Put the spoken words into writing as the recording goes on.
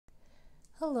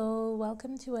Hello,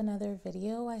 welcome to another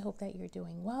video. I hope that you're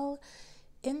doing well.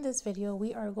 In this video,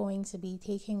 we are going to be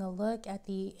taking a look at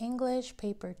the English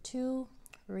Paper 2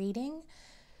 reading,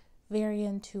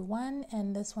 Variant 2-1,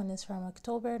 and this one is from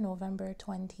November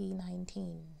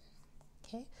 2019.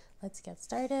 Okay, let's get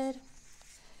started.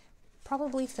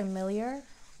 Probably familiar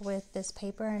with this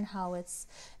paper and how it's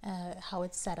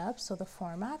set up, so the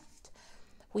format.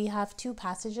 We have two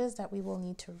passages that we will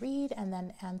need to read and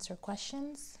then answer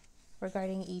questions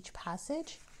regarding each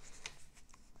passage.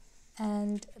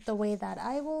 And the way that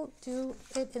I will do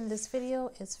it in this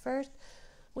video is first,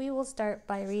 we will start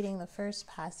by reading the first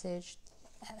passage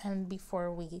and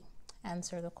before we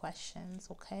answer the questions,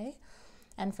 okay?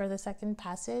 And for the second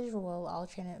passage, we'll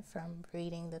alternate from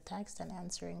reading the text and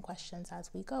answering questions as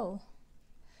we go.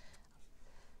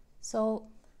 So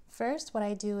first, what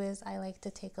I do is I like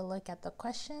to take a look at the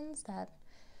questions that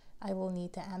I will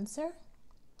need to answer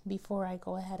before I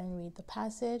go ahead and read the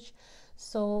passage.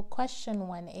 So question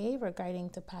 1A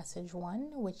regarding to passage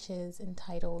 1, which is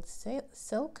entitled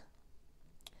Silk.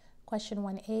 Question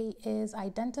 1A is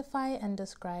identify and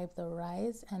describe the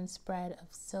rise and spread of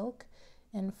silk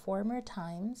in former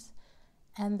times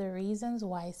and the reasons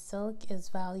why silk is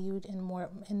valued in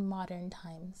modern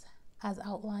times, as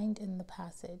outlined in the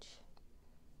passage.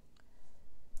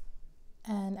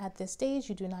 And at this stage,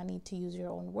 you do not need to use your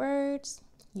own words.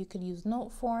 You could use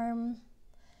note form,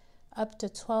 up to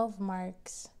 12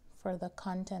 marks for the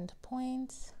content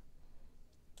points.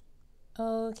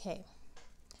 Okay,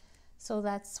 so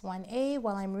that's 1A.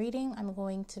 While I'm reading, I'm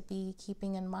going to be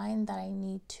keeping in mind that I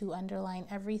need to underline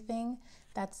everything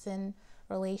that's in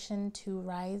relation to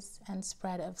rise and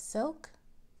spread of silk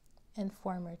in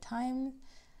former time.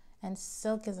 And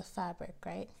silk is a fabric,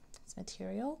 right? It's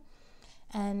material.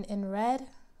 And in red,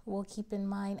 we'll keep in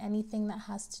mind anything that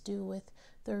has to do with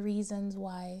the reasons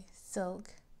why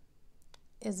silk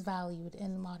is valued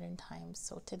in modern times,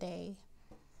 so today.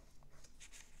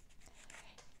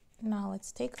 Now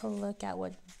let's take a look at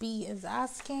what B is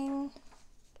asking.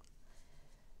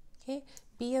 Okay,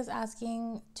 B is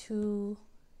asking to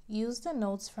use the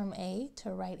notes from A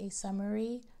to write a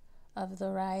summary of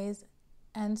the rise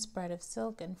and spread of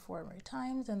silk in former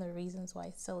times and the reasons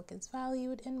why silk is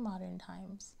valued in modern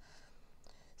times.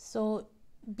 So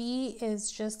B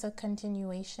is just a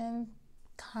continuation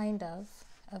kind of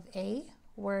A,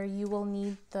 where you will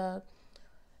need the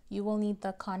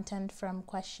content from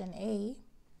question A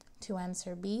to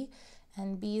answer B,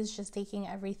 and B is just taking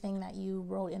everything that you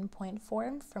wrote in point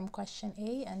form from question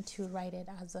A and to write it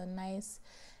as a nice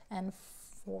and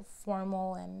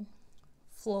formal and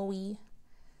flowy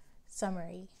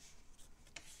summary.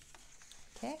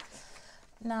 Okay,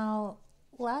 now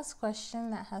last question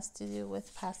that has to do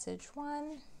with passage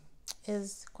 1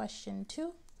 is question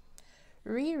 2.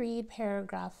 Reread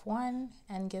paragraph 1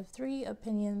 and give 3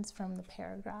 opinions from the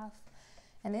paragraph.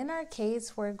 And in our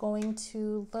case, we're going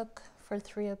to look for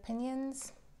 3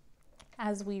 opinions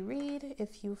as we read.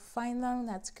 If you find them,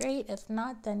 that's great. If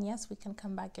not, then yes, we can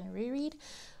come back and reread.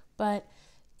 But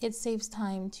it saves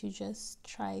time to just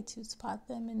try to spot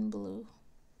them in blue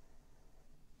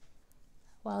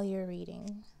while you're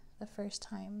reading the first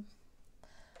time.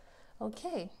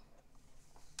 Okay,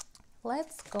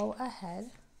 let's go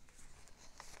ahead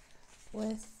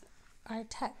with our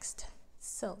text,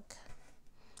 silk.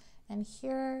 And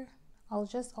here, I'll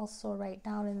just also write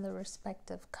down in the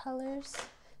respective colors,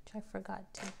 which I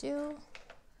forgot to do,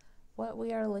 what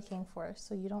we are looking for,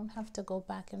 so you don't have to go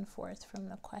back and forth from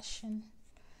the question.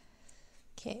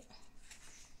 Okay,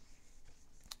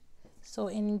 so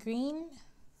in green,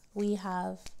 we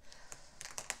have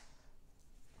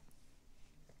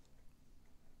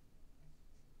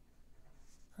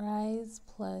rise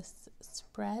plus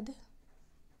spread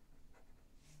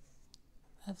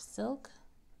of silk.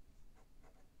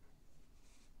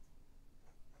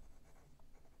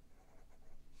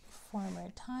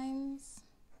 Former times.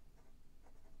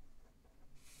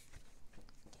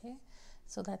 Okay,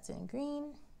 so that's in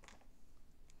green.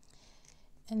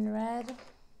 In red,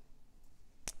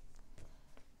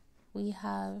 we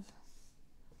have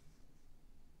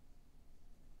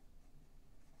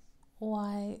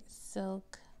why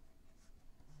silk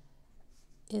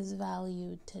is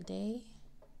valued today.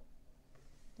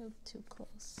 Nope, too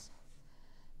close.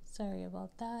 Sorry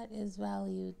about that. Is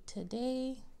valued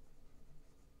today.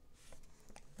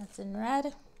 That's in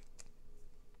red.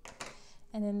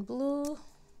 And in blue,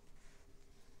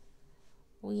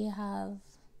 we have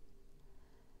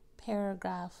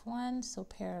paragraph 1. So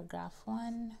paragraph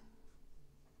 1,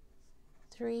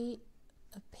 3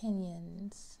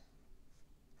 opinions.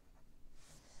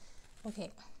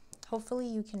 Okay, hopefully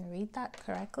you can read that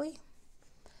correctly.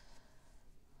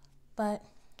 but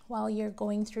while you're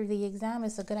going through the exam,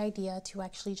 it's a good idea to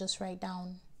actually just write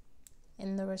down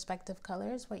in the respective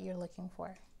colors what you're looking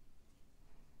for.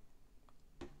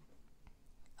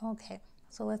 Okay,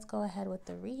 so let's go ahead with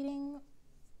the reading.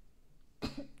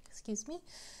 Excuse me.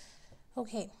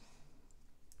 Okay.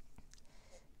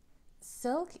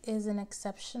 Silk is an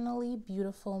exceptionally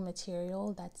beautiful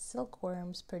material that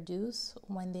silkworms produce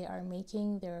when they are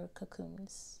making their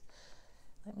cocoons.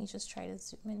 Let me just try to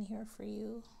zoom in here for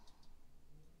you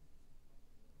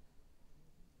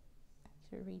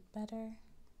to read better.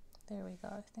 There we go.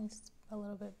 I think it's a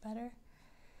little bit better.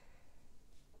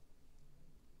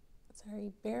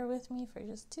 Sorry, bear with me for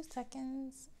just 2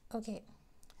 seconds. Okay,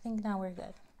 I think now we're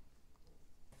good.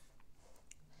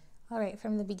 All right,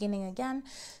 from the beginning again.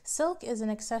 Silk is an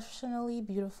exceptionally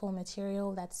beautiful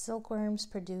material that silkworms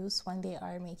produce when they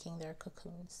are making their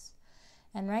cocoons.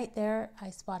 And right there,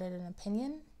 I spotted an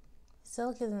opinion.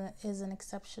 Silk is an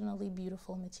exceptionally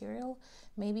beautiful material.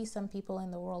 Maybe some people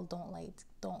in the world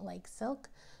don't like silk,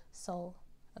 so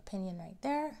opinion right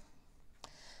there.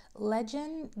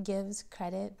 Legend gives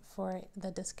credit for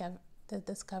the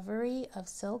discovery of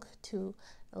silk to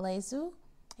Lezhu,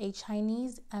 a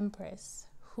Chinese empress,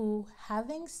 who,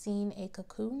 having seen a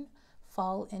cocoon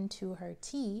fall into her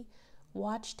tea,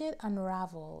 watched it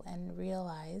unravel and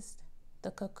realized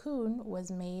the cocoon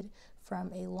was made from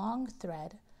a long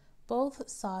thread, both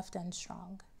soft and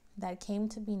strong, that came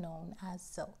to be known as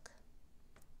silk.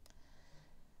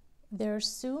 There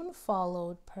soon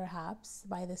followed, perhaps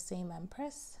by the same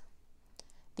empress,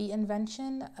 the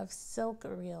invention of silk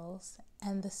reels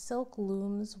and the silk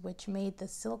looms, which made the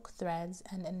silk threads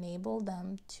and enabled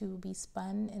them to be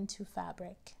spun into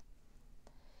fabric.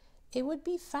 It would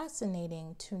be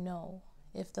fascinating to know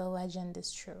if the legend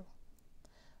is true,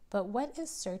 but what is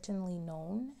certainly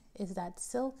known is that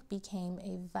silk became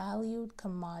a valued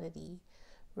commodity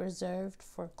reserved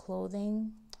for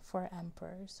clothing for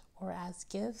emperors or as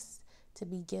gifts to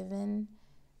be given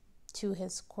to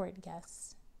his court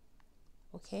guests.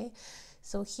 Okay,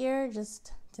 so here,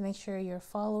 just to make sure you're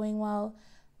following well,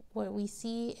 what we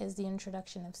see is the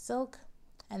introduction of silk,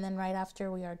 and then right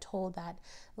after we are told that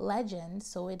legend,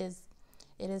 so it is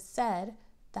said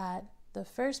that the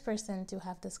first person to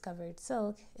have discovered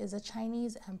silk is a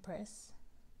Chinese empress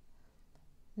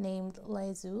named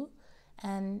Lezhu,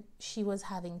 and she was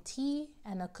having tea,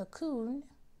 and a cocoon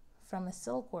from a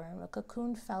silkworm, a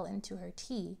cocoon fell into her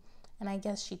tea, and I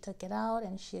guess she took it out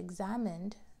and she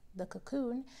examined the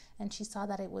cocoon, and she saw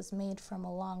that it was made from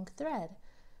a long thread,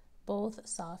 both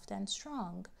soft and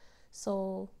strong.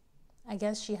 So I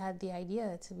guess she had the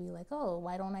idea to be like, oh,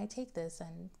 why don't I take this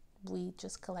and we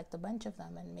just collect a bunch of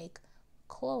them and make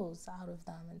clothes out of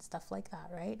them and stuff like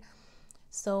that, right?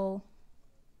 So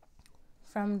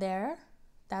from there,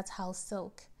 that's how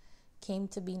silk came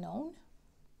to be known.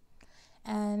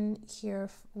 And here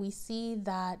we see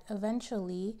that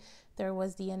eventually there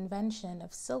was the invention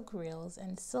of silk reels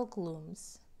and silk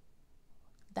looms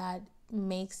that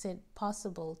makes it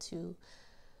possible to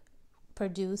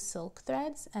produce silk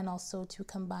threads and also to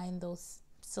combine those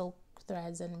silk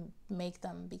threads and make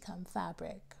them become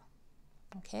fabric.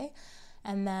 Okay,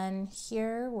 and then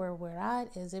here where we're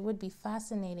at is, it would be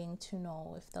fascinating to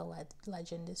know if the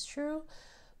legend is true,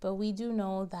 but we do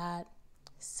know that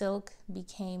silk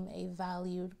became a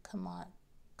valued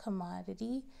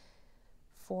commodity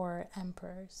for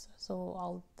emperors, so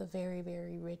all the very,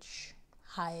 very rich,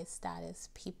 high status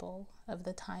people of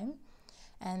the time,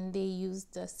 and they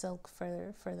used the silk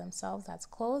for themselves as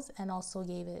clothes and also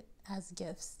gave it as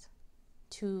gifts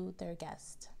to their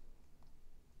guests.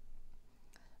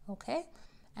 Okay,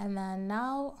 and then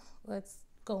now let's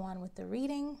go on with the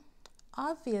reading.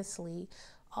 Obviously,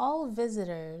 all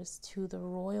visitors to the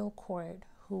royal court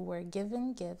who were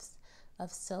given gifts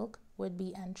of silk would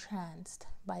be entranced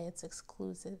by its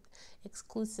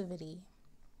exclusivity.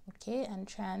 Okay,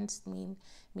 entranced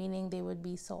meaning they would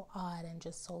be so awed and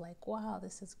just so like, wow,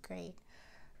 this is great,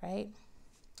 right?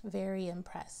 Very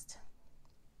impressed.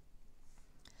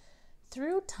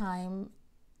 Through time,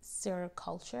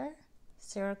 sericulture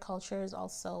is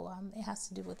also, it has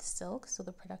to do with silk, so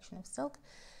the production of silk.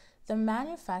 The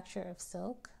manufacture of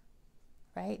silk,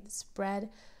 right, spread.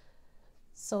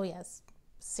 So yes,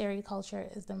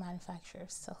 sericulture is the manufacture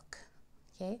of silk.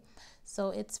 Okay, so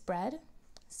it spread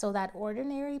so that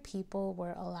ordinary people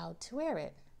were allowed to wear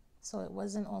it. So it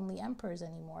wasn't only emperors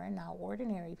anymore, now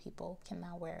ordinary people can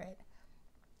now wear it.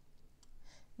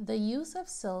 The use of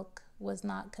silk was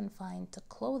not confined to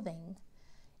clothing.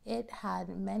 It had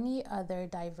many other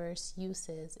diverse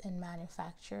uses in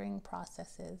manufacturing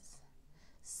processes,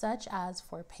 such as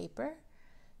for paper,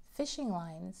 fishing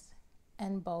lines,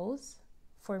 and bows,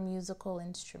 for musical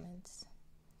instruments.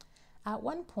 At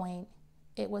one point,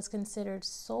 it was considered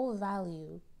so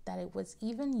valued that it was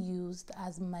even used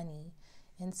as money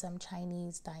in some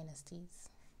Chinese dynasties.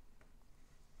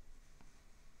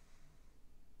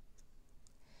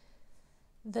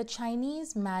 The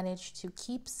Chinese managed to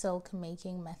keep silk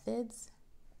making methods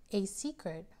a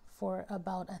secret for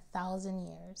about 1,000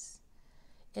 years.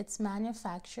 Its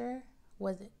manufacture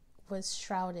was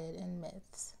shrouded in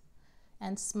myths,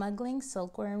 and smuggling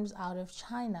silkworms out of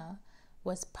China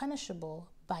was punishable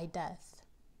by death.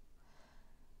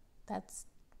 That's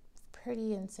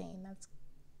pretty insane. That's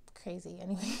crazy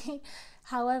anyway.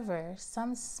 However,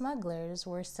 some smugglers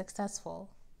were successful,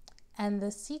 and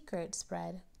the secret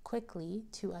spread quickly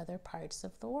to other parts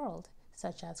of the world,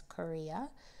 such as Korea,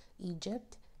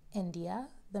 Egypt, India,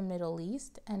 the Middle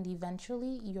East, and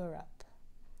eventually Europe.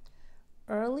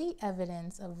 Early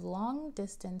evidence of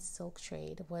long-distance silk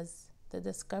trade was the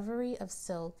discovery of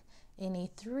silk in a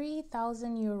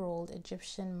 3,000-year-old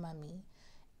Egyptian mummy,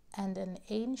 and an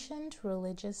ancient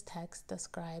religious text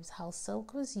describes how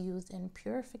silk was used in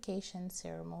purification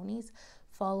ceremonies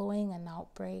following an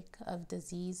outbreak of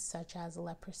disease such as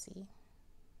leprosy.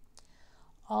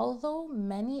 Although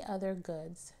many other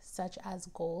goods, such as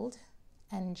gold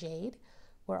and jade,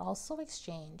 were also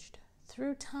exchanged,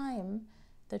 through time,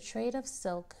 the trade of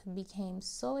silk became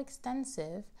so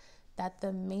extensive that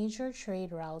the major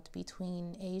trade route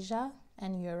between Asia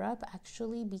and Europe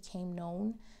actually became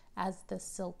known as the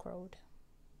Silk Road.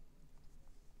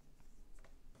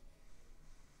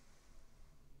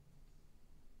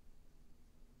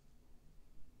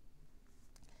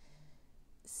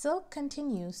 Silk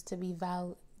continues to be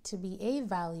a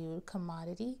valued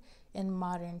commodity in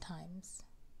modern times.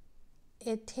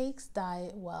 It takes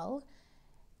dye well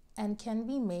and can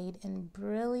be made in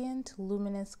brilliant,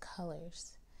 luminous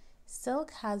colors.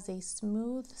 Silk has a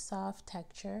smooth, soft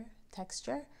texture,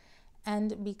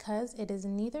 and because it is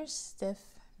neither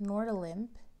stiff nor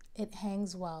limp, it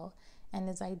hangs well and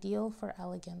is ideal for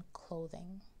elegant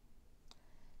clothing.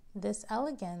 This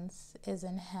elegance is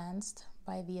enhanced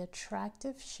by the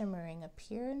attractive shimmering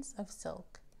appearance of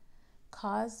silk,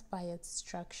 caused by its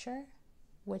structure,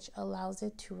 which allows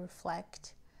it to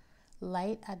reflect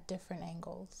light at different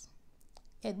angles.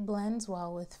 It blends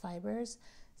well with fibers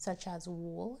such as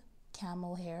wool,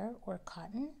 camel hair, or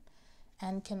cotton,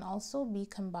 and can also be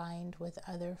combined with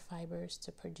other fibers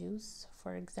to produce,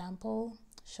 for example,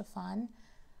 chiffon,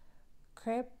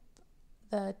 crêpe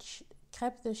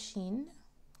de Chine,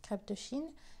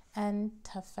 and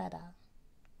taffeta.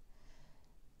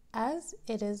 As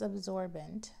it is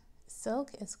absorbent,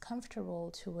 silk is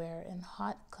comfortable to wear in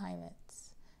hot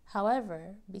climates.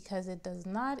 However, because it does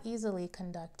not easily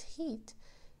conduct heat,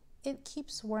 it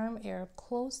keeps warm air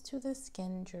close to the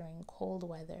skin during cold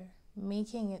weather,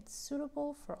 making it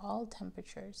suitable for all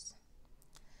temperatures.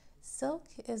 Silk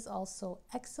is also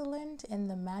excellent in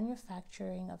the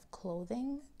manufacturing of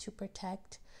clothing to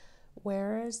protect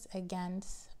wearers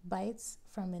against bites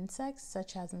from insects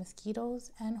such as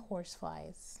mosquitoes and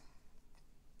horseflies.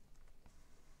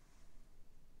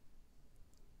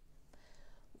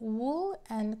 Wool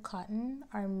and cotton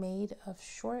are made of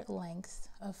short lengths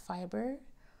of fiber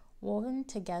woven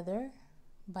together.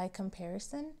 By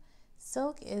comparison,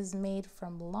 silk is made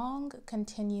from long,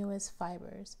 continuous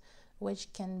fibers,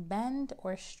 which can bend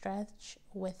or stretch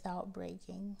without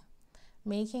breaking,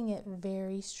 making it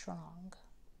very strong.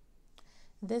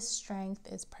 This strength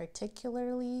is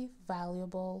particularly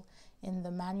valuable in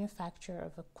the manufacture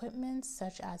of equipment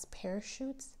such as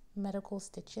parachutes, medical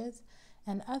stitches,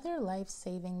 and other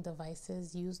life-saving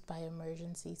devices used by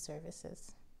emergency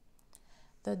services.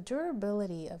 The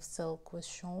durability of silk was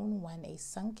shown when a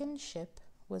sunken ship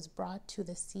was brought to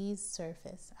the sea's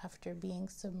surface after being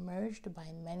submerged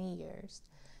by many years.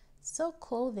 Silk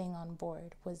clothing on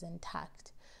board was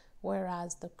intact,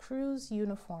 whereas the crew's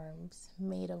uniforms,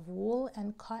 made of wool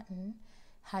and cotton,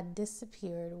 had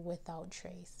disappeared without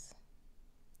trace.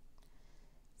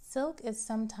 Silk is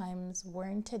sometimes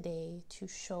worn today to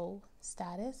show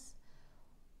status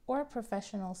or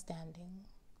professional standing.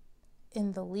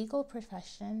 In the legal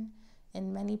profession,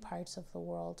 in many parts of the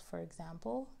world, for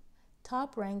example,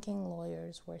 top-ranking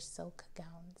lawyers wear silk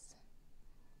gowns.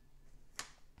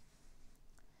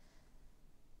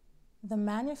 The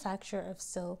manufacture of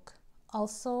silk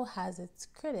also has its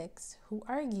critics who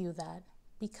argue that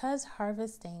because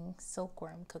harvesting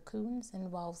silkworm cocoons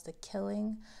involves the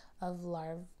killing of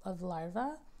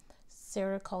larvae,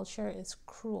 sericulture is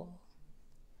cruel.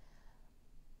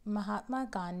 Mahatma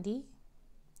Gandhi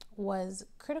was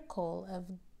critical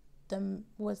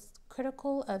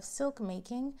of silk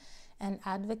making and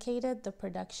advocated the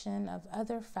production of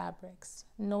other fabrics,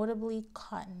 notably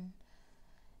cotton.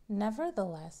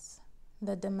 Nevertheless,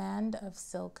 the demand of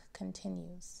silk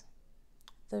continues.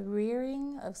 The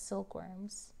rearing of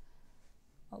silkworms.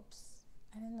 Oops,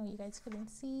 I didn't know you guys couldn't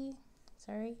see.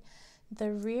 Sorry.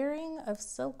 The rearing of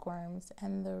silkworms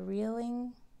and the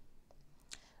reeling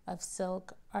of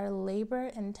silk are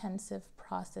labor-intensive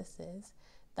processes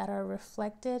that are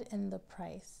reflected in the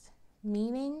price,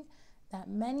 meaning that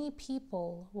many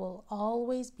people will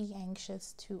always be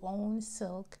anxious to own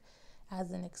silk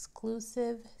as an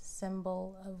exclusive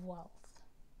symbol of wealth.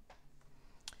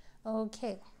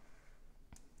 Okay,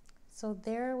 so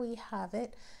there we have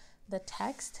it, the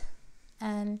text.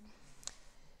 And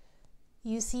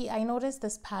you see, I noticed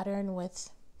this pattern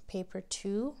with paper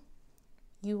 2.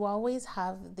 You always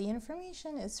have, the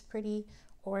information is pretty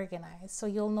organized. So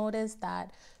you'll notice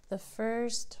that the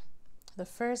first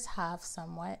half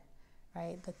somewhat,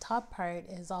 right? The top part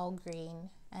is all green,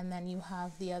 and then you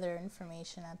have the other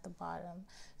information at the bottom.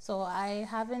 So I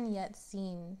haven't yet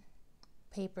seen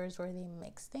papers where they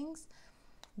mix things,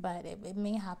 but it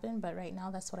may happen, but right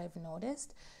now that's what I've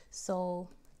noticed. So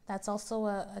that's also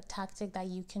a tactic that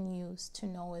you can use to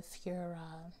know if you're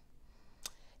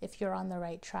on the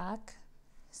right track.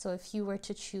 So if you were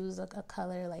to choose a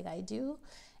color like I do,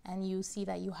 and you see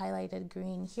that you highlighted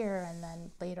green here, and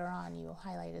then later on you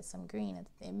highlighted some green,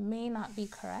 it may not be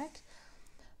correct.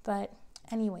 But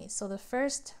anyway, so the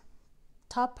first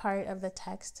top part of the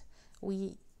text,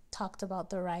 we talked about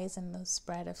the rise and the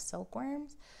spread of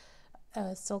silkworms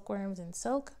and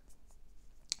silk.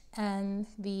 And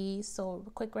so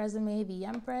quick resume, the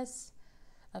Empress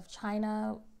of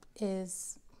China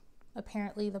is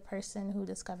apparently the person who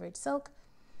discovered silk.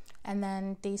 And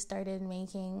then they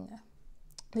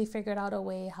figured out a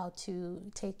way how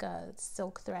to take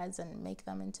silk threads and make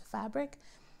them into fabric.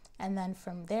 And then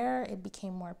from there, it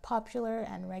became more popular,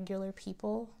 and regular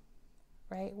people,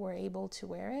 right, were able to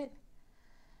wear it.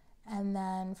 And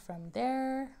then from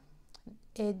there,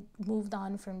 it moved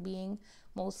on from being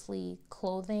mostly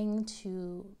clothing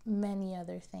to many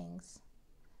other things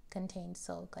contained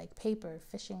silk, like paper,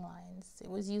 fishing lines. It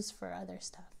was used for other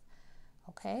stuff,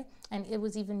 okay? And it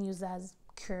was even used as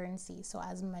currency, so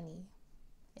as money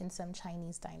in some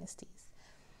Chinese dynasties.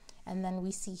 And then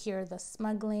we see here the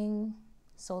smuggling.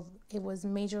 So it was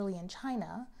majorly in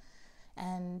China,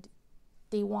 and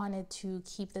they wanted to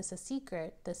keep this a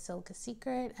secret, the silk a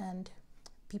secret, and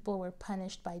people were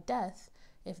punished by death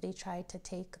if they tried to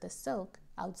take the silk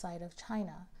outside of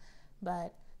China.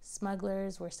 But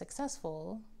smugglers were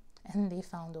successful, and they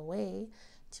found a way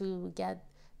to get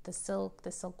the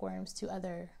silkworms to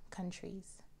other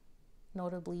countries,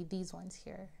 notably these ones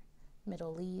here,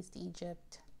 Middle East,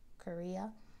 Egypt,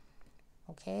 Korea,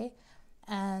 okay?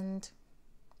 And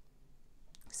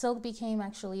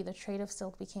the trade of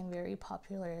silk became very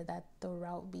popular, that the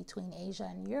route between Asia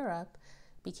and Europe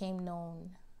became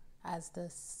known as the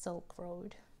Silk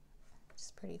Road, which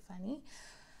is pretty funny.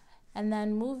 And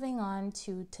then moving on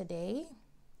to today,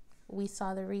 we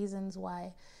saw the reasons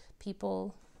why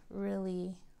people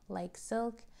really like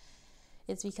silk.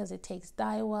 It's because it takes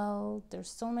dye well.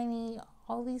 There's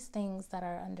all these things that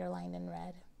are underlined in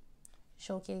red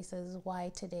showcases why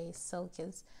today silk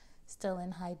is still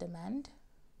in high demand.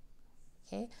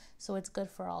 Okay, so it's good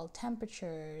for all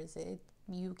temperatures.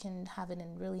 You can have it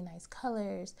in really nice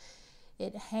colors.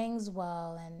 It hangs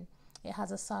well, and it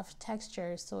has a soft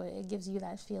texture, so it gives you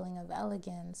that feeling of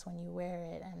elegance when you wear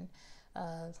it, and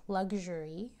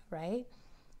luxury, right?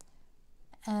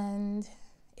 And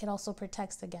it also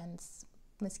protects against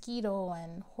mosquito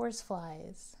and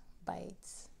horseflies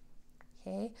bites,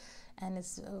 okay? And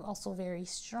it's also very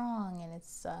strong, and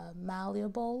it's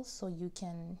malleable, so you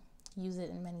can use it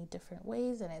in many different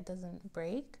ways, and it doesn't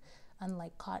break,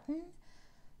 unlike cotton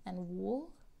and wool.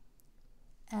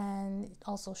 And it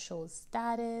also shows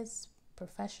status,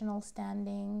 professional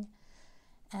standing,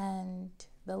 and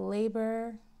the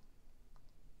labor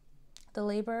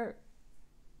that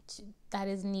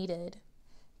is needed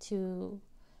to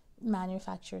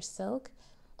manufacture silk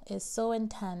is so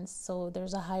intense, so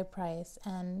there's a high price.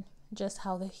 And just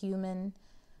how the human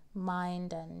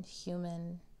mind and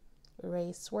human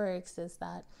race works is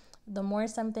that the more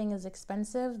something is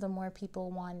expensive, the more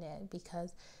people want it,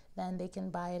 because then they can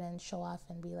buy it and show off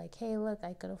and be like, hey, look,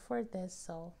 I could afford this,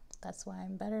 so that's why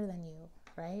I'm better than you,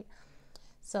 right?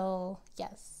 So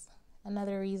yes,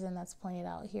 another reason that's pointed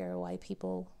out here why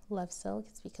people love silk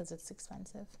is because it's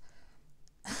expensive.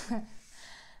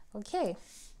 Okay,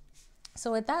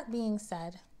 so with that being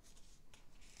said,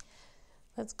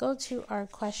 let's go to our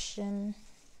question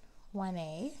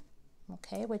 1A,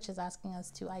 okay, which is asking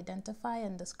us to identify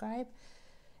and describe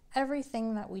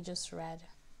everything that we just read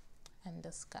and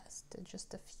discussed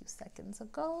just a few seconds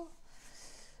ago.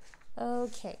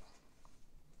 Okay,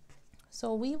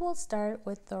 so we will start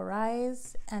with the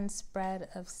rise and spread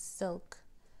of silk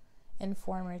in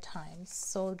former times.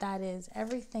 So that is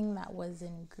everything that was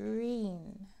in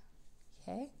green,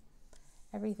 okay?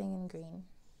 Everything in green.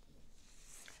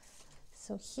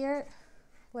 So here,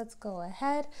 let's go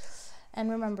ahead. And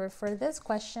remember, for this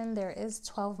question, there is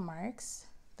 12 marks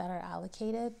that are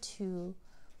allocated to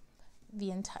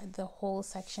the whole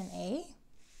section A.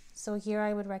 So here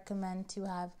I would recommend to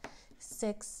have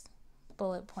 6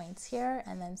 bullet points here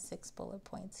and then 6 bullet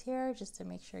points here, just to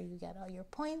make sure you get all your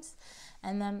points.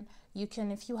 And then you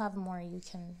can, if you have more, you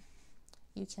can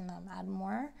add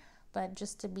more, but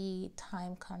just to be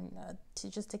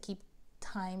just to keep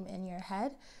time in your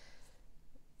head,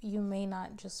 you may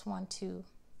not just want to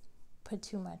put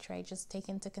too much, right? Just take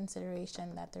into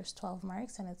consideration that there's 12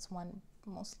 marks and it's one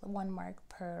mark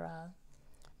per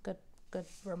good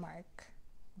remark,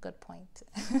 good point.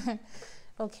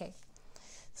 Okay,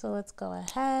 so let's go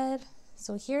ahead.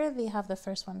 So here they have the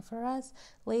first one for us.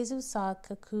 Lezu saw a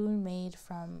cocoon made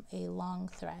from a long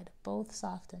thread, both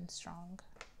soft and strong.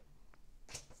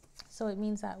 So it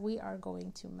means that we are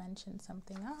going to mention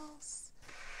something else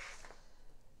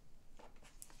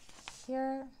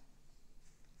here.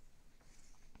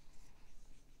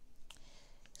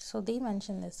 So they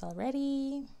mentioned this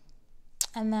already.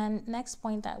 And then next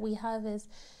point that we have is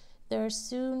there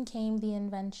soon came the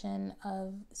invention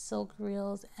of silk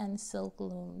reels and silk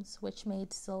looms, which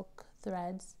made silk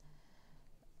threads,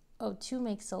 to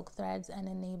make silk threads and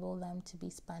enable them to be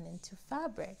spun into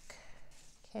fabric.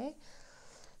 Okay,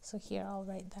 so here I'll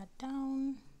write that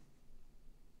down.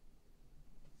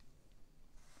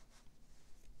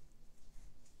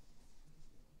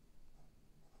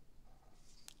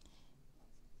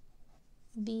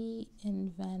 The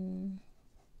invention,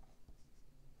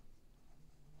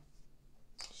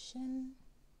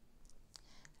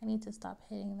 I need to stop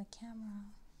hitting the camera.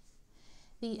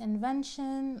 The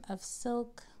invention of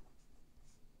silk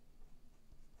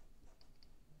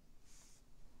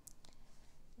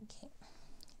okay,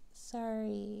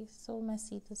 sorry, so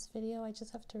messy this video. I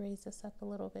just have to raise this up a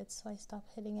little bit so I stop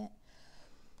hitting it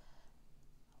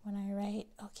when I write.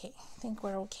 Okay, I think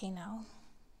we're okay now.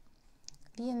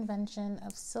 The invention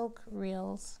of silk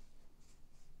reels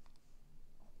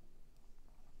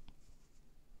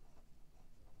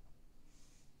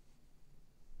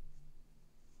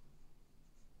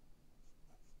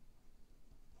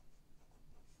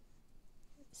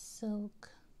silk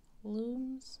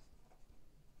looms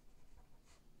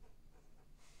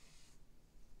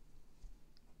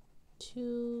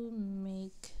to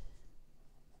make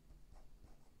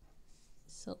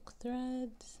silk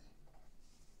threads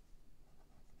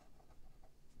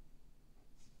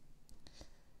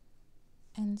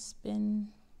and spin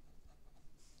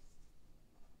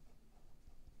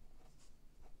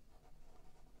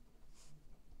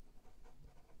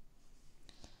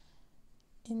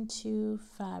into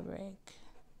fabric.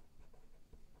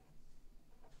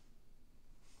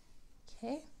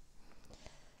 Okay,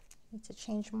 need to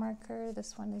change marker.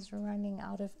 This one is running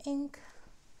out of ink.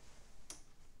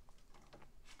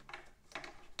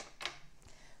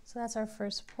 So that's our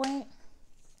first point.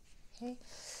 Okay,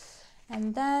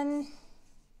 and then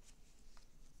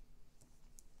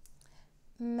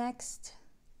next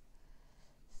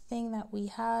thing that we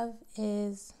have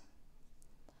is,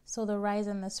 so the rise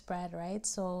and the spread, right?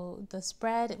 So the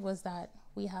spread was that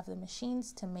we have the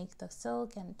machines to make the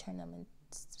silk and turn them into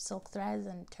silk threads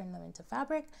and turn them into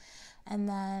fabric. And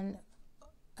then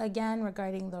again,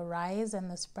 regarding the rise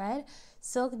and the spread,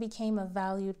 silk became a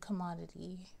valued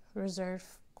commodity reserved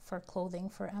for clothing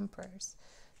for emperors.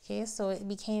 Okay, so it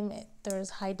became,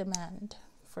 there's high demand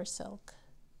for silk.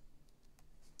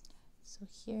 So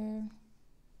here,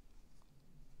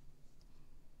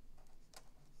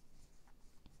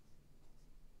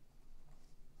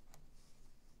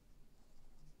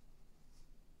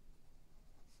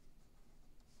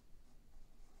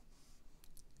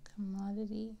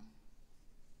 commodity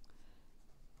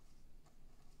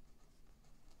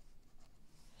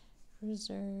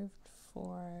reserved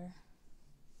for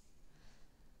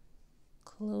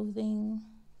clothing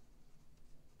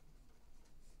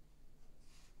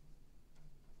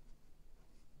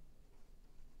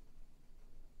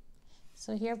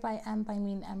So here by emp, I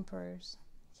mean emperors,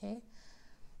 okay?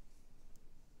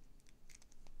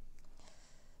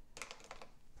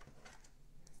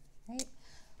 Right.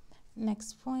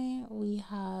 Next point, we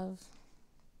have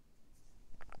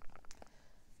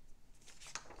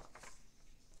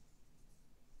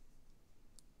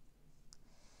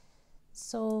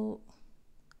So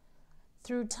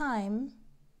through time,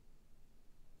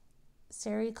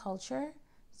 sericulture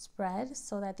spread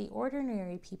so that the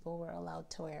ordinary people were allowed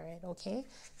to wear it, okay?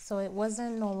 So it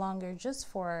wasn't no longer just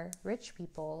for rich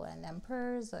people and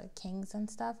emperors, kings and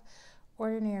stuff.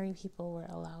 Ordinary people were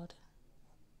allowed,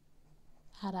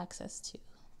 had access to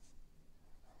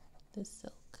the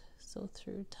silk. So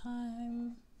through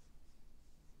time,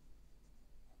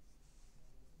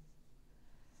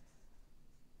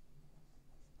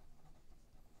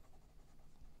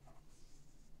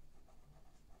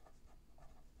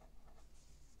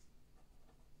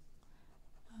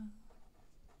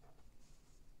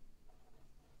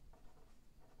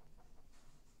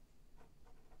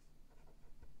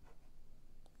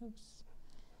 oops,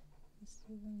 this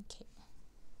is okay.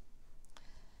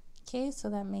 Okay, so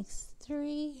that makes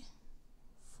 3,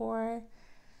 4.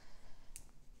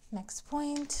 Next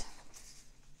point.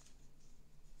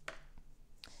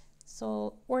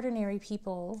 So ordinary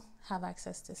people have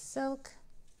access to silk.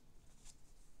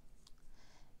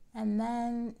 And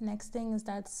then next thing is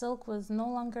that silk was no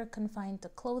longer confined to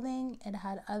clothing. It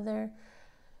had other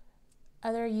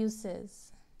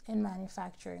uses in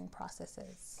manufacturing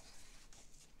processes.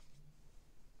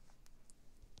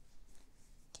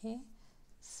 Okay,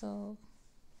 so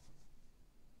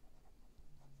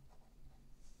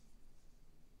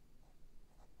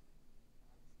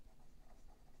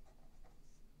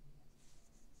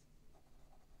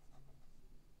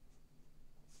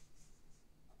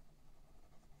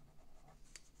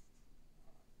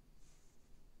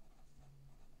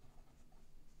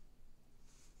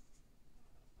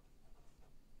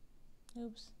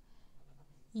oops,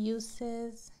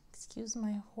 uses, excuse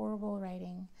my horrible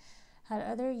writing, had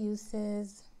other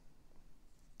uses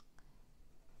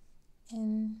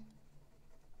in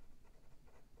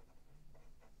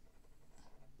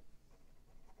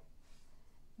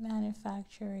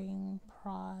manufacturing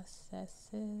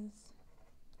processes.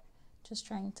 Just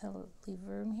trying to leave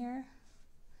room here.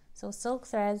 So silk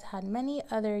threads had many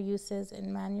other uses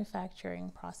in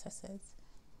manufacturing processes.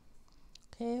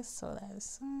 Okay, so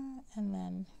that's, and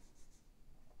then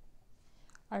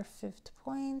our 5th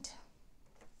point.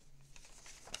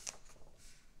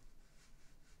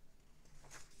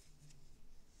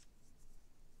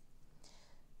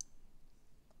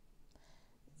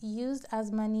 Used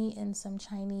as money in some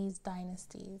Chinese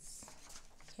dynasties.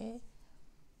 Okay.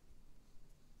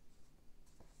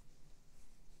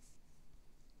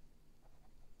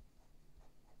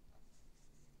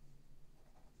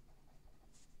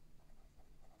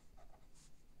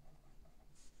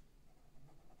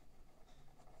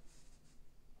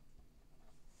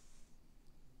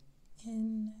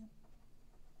 In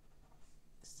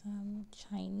some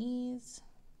Chinese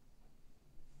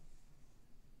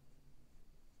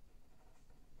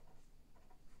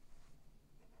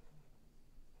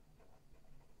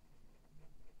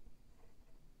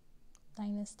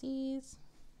dynasties.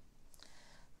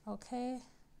 Okay,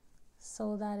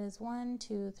 so that is 1,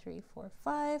 2, 3, 4,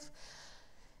 5.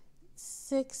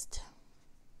 6th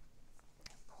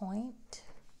point.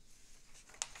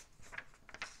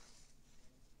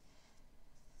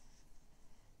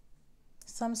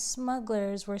 Some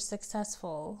smugglers were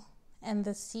successful, and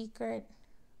the secret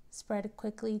spread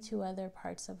quickly to other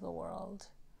parts of the world.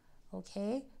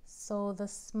 Okay, so the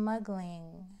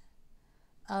smuggling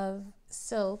of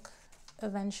silk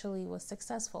eventually was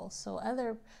successful. So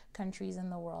other countries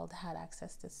in the world had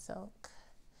access to silk.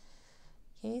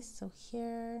 Okay, so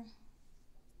here,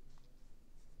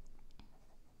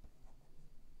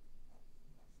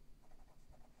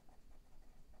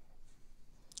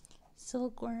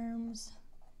 silkworms,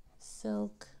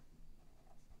 silk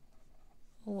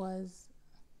was,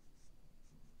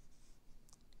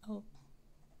 oh,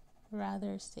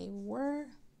 rather say were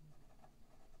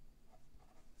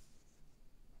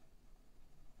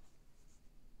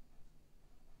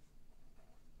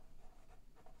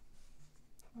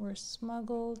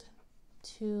smuggled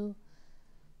to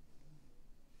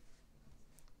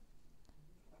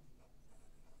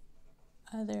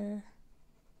other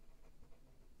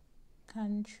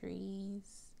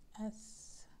countries.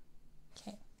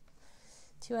 Okay,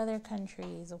 to other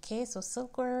countries. Okay, so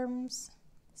silkworms,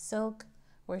 silk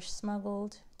were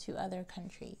smuggled to other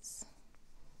countries.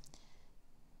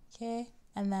 Okay,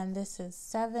 and then this is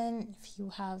 7 if you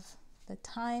have the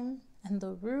time and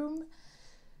the room.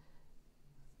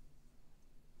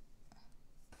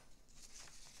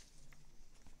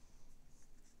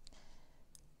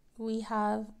 We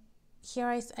have here,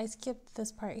 I skipped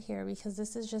this part here because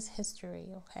this is just history,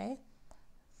 okay?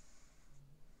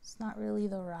 It's not really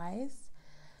the rise.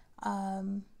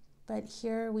 But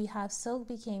here we have silk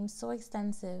became so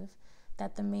extensive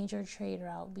that the major trade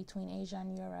route between Asia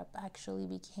and Europe actually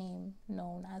became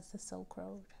known as the Silk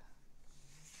Road.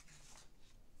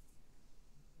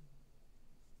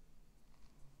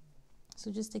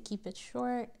 So just to keep it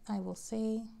short, I will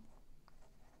say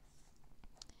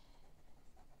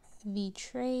the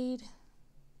trade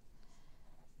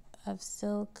of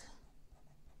silk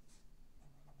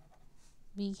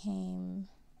became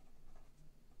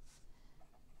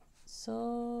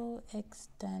so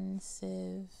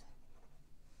extensive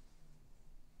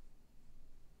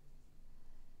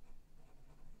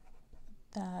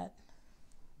that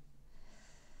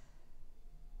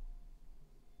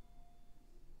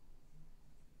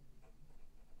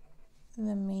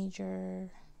the major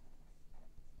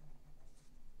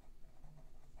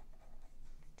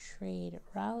trade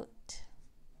route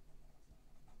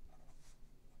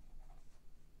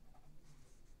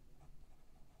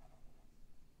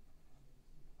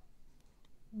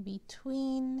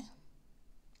between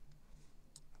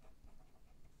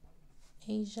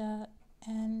Asia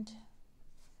and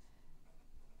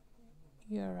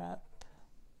Europe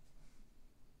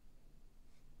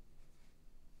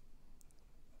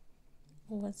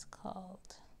was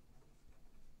called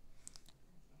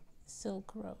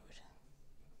Silk Road.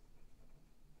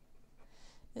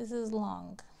 This is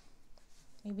long.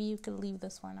 Maybe you could leave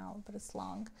this one out, but it's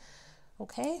long.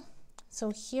 Okay,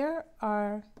 so here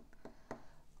are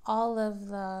all of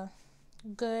the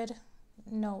good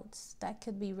notes that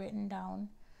could be written down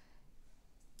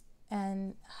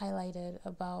and highlighted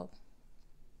about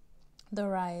the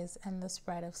rise and the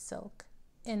spread of silk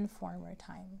in former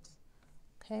times.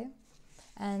 Okay,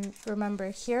 and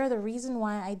remember here, the reason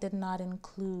why I did not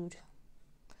include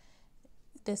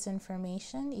this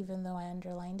information, even though I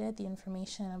underlined it, the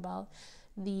information about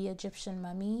the Egyptian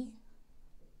mummy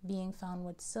being found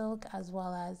with silk, as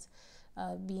well as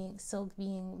silk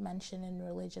being mentioned in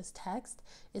religious text,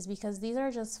 is because these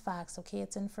are just facts. Okay,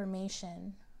 it's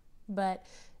information, but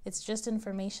it's just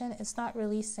information. It's not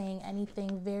really saying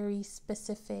anything very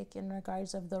specific in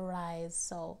regards of the rise.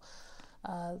 So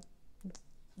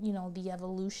you know, the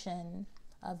evolution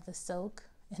of the silk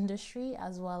industry,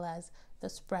 as well as the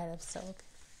spread of silk.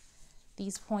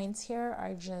 These points here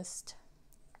are just,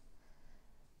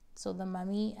 so the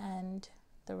mummy and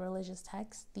the religious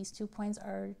text, these 2 points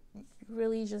are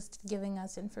really just giving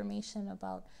us information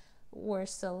about where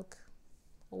silk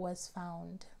was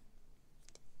found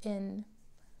in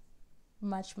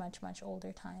much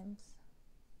older times.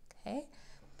 Okay,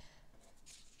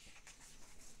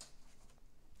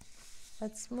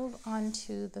 let's move on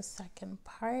to the second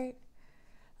part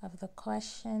of the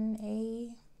question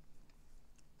A.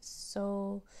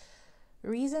 So,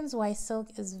 reasons why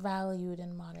silk is valued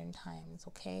in modern times.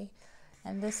 Okay,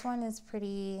 and this one is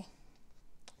pretty,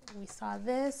 we saw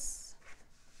this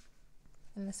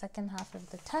in the second half of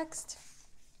the text.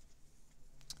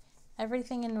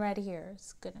 Everything in red here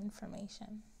is good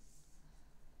information.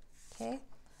 Okay,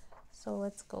 so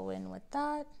let's go in with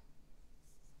that.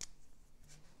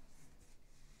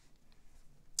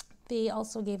 They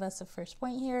also gave us a first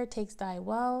point here. It takes dye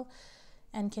well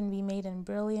and can be made in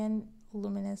brilliant,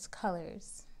 luminous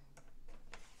colors.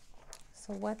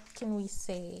 So what can we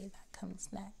say that comes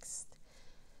next?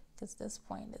 Because this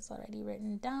point is already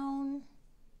written down.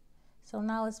 So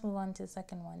now let's move on to the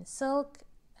second one. Silk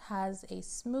has a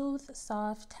smooth,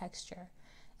 soft texture,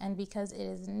 and because it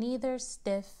is neither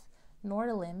stiff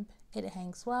nor limp, it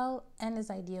hangs well and is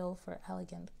ideal for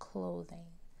elegant clothing.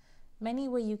 Many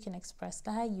ways you can express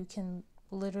that. You can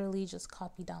literally just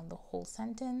copy down the whole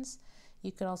sentence.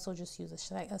 You could also just use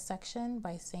a section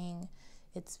by saying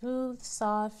it's smooth,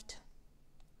 soft,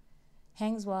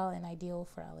 hangs well, and ideal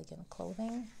for elegant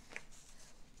clothing.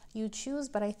 You choose,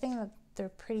 but I think that they're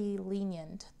pretty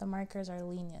lenient. The markers are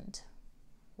lenient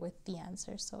with the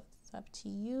answer, so it's up to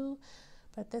you.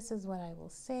 But this is what I will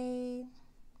say.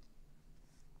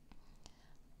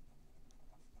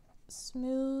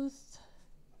 Smooth,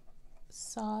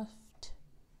 soft,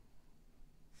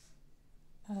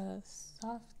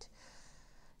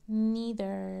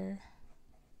 neither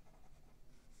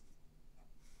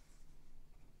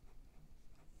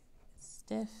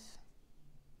stiff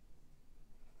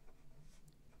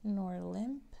nor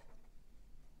limp,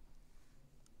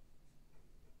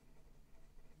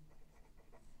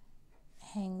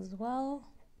 hangs well,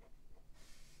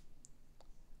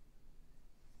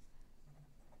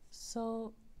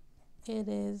 so it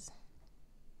is,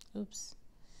 it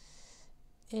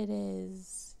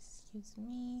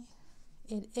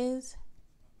is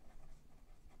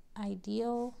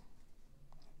ideal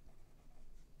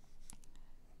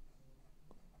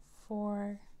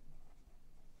for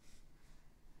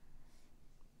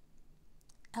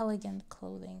elegant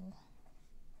clothing.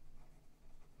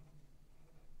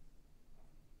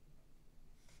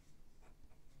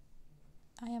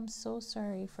 I am so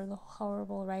sorry for the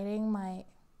horrible writing. My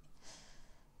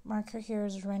marker here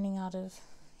is running out of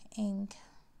ink.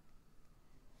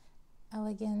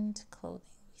 Elegant clothing,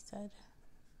 we said.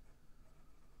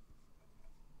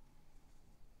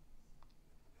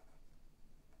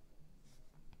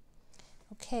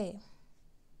 Okay.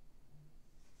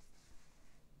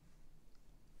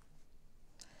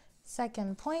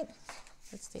 Second point,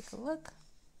 let's take a look.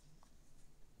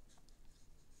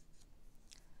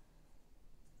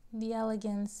 The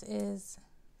elegance is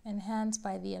enhanced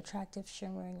by the attractive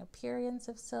shimmering appearance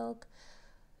of silk.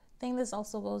 I think this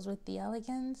also goes with the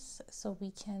elegance, so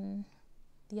we can,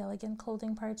 the elegant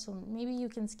clothing part, so maybe you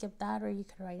can skip that or you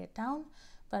could write it down,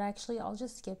 but actually I'll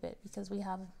just skip it because we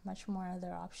have much more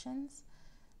other options.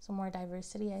 So more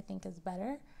diversity I think is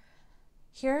better.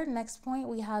 Here, next point,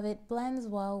 we have it blends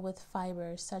well with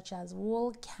fibers such as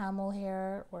wool, camel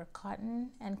hair, or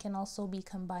cotton, and can also be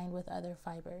combined with other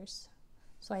fibers.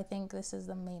 So I think this is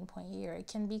the main point here. It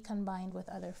can be combined with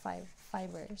other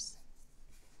fibers.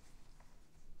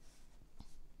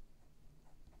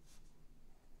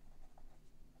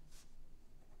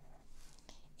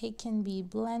 It can be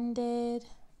blended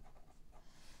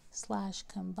 /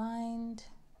 combined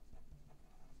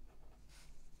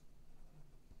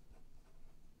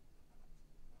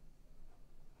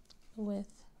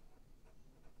with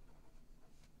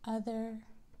other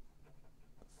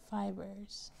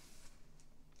fibers.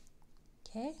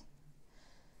 Okay.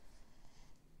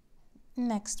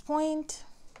 Next point.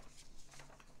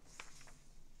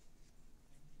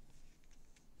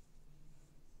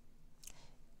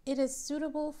 It is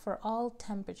suitable for all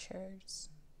temperatures.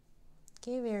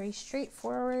 Okay, very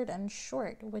straightforward and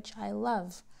short, which I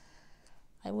love.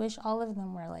 I wish all of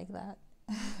them were like that.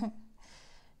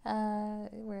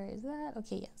 Where is that?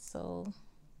 Okay, yes, so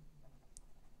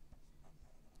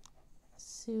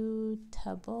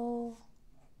suitable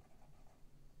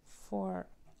for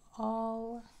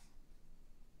all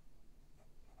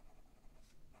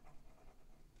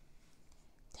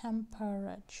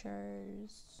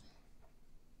temperatures.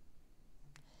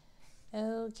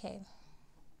 Okay.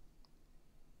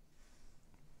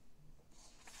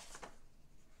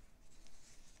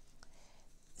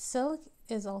 Silk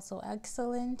is also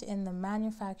excellent in the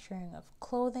manufacturing of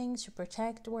clothing to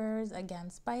protect wearers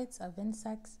against bites of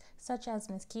insects such as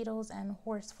mosquitoes and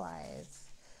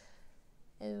horseflies.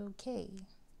 Okay.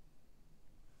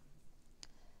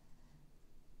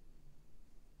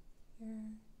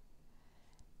 Here.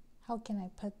 How can I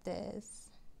put this?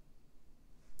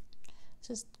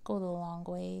 Just go the long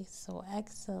way. So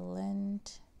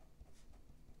excellent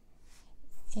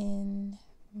in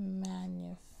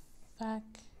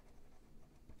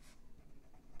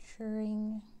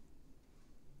manufacturing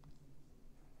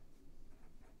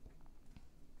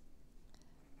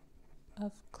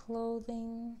of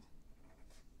clothing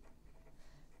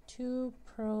to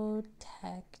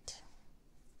protect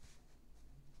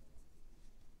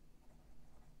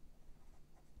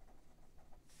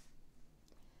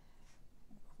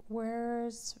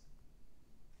wearers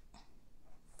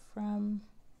from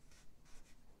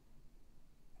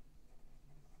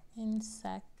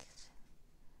insect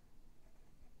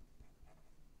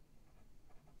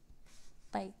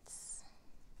bites.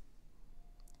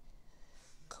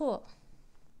 Cool.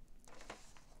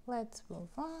 Let's move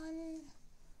on.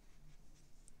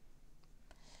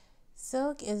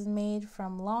 Silk is made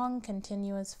from long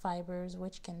continuous fibers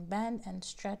which can bend and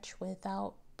stretch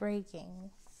without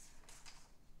breaking.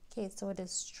 Okay, so it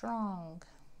is strong.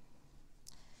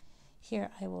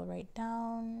 Here I will write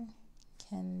down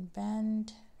can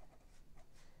bend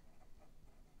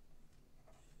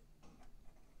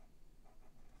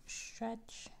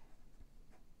stretch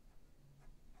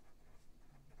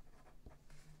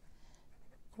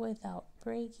without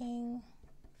breaking.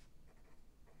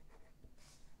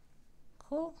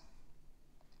 Cool.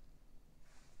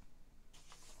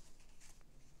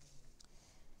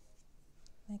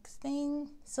 Next thing,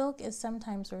 silk is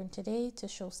sometimes worn today to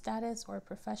show status or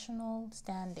professional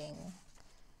standing.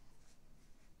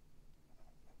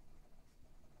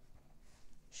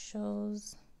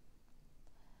 Shows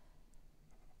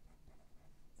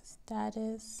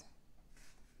status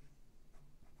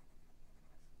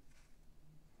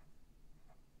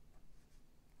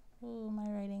oh, my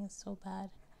writing is so bad.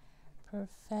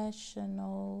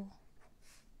 Professional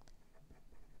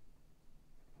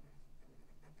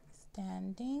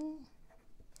standing.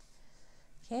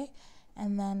 Okay,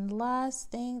 and then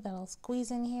last thing that I'll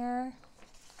squeeze in here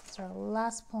is our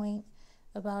last point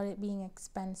about it being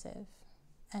expensive.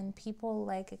 and people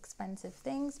like expensive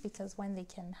things because when they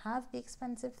can have the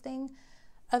expensive thing,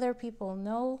 other people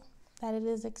know that it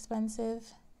is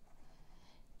expensive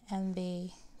and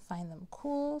they find them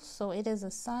cool. So it is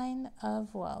a sign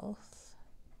of wealth.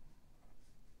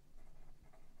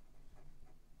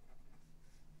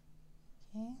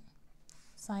 Okay,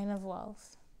 sign of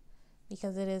wealth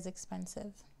because it is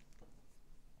expensive.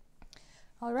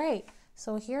 All right,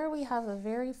 so here we have a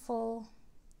very full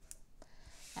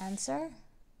answer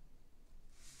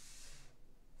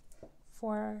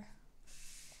for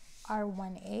our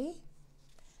 1A,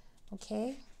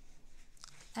 okay?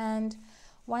 And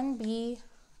 1B,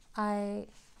 I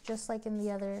just like in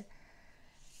the other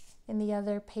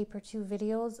paper 2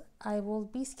 videos, I will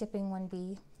be skipping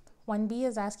 1B. 1B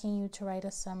is asking you to write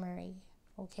a summary,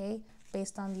 okay,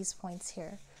 based on these points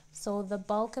here. So the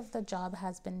bulk of the job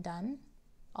has been done.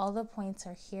 All the points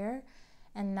are here.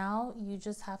 And now you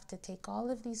just have to take all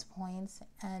of these points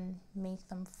and make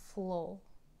them flow,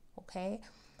 okay?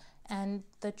 And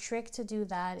the trick to do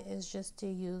that is just to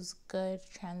use good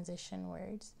transition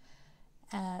words.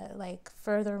 Like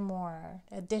furthermore,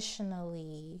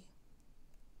 additionally,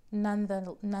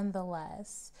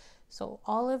 nonetheless. So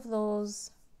all of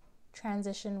those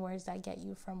transition words that get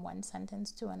you from one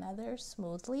sentence to another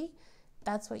smoothly,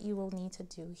 that's what you will need to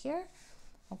do here,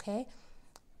 okay?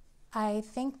 I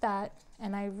think that,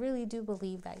 and I really do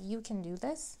believe that you can do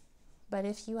this, but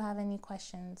if you have any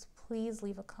questions, please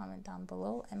leave a comment down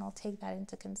below and I'll take that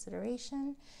into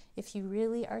consideration. If you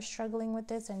really are struggling with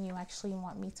this and you actually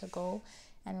want me to go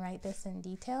and write this in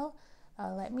detail,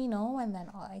 let me know, and then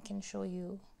I can show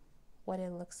you what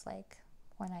it looks like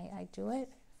when I do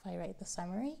it, if I write the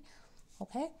summary,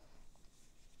 okay?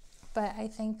 But I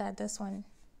think that this one,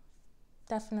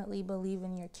 definitely believe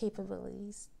in your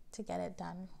capabilities to get it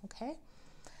done, okay?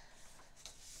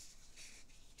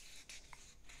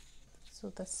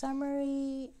 So the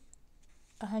summary,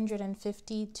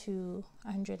 150 to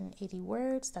 180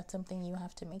 words, that's something you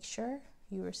have to make sure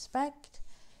you respect.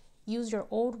 Use your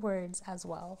old words as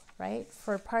well, right?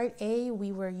 For part A,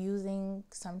 we were using,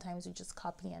 sometimes we just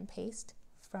copy and paste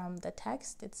from the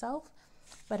text itself,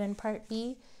 but in part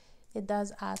B, it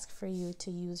does ask for you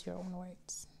to use your own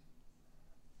words.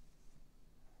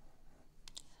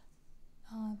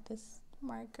 This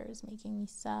marker is making me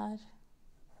sad.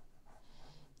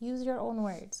 Use your own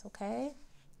words, okay?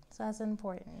 So that's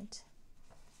important.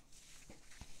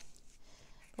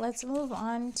 Let's move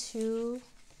on to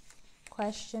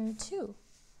question 2.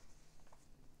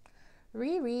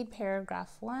 Reread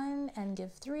paragraph 1 and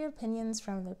give 3 opinions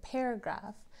from the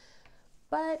paragraph.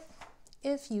 But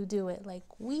if you do it like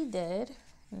we did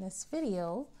in this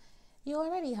video, you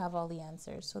already have all the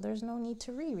answers, so there's no need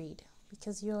to reread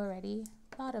because you already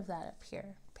thought of that up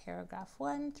here. Paragraph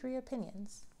 1, 3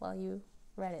 opinions while you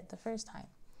read it the first time.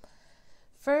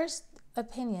 First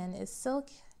opinion is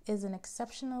silk is an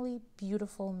exceptionally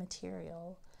beautiful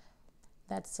material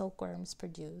that silkworms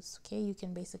produce. Okay, you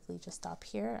can basically just stop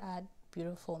here at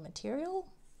beautiful material.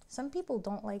 Some people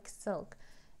don't like silk,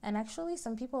 and actually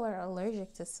some people are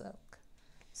allergic to silk.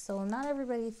 So not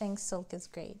everybody thinks silk is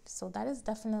great. So that is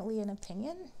definitely an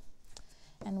opinion,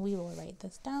 and we will write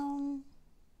this down.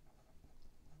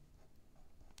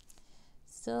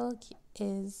 Silk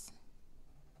is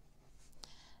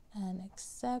an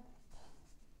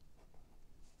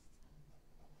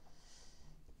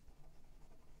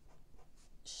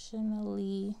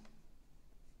exceptionally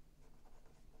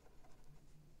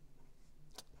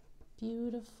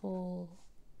beautiful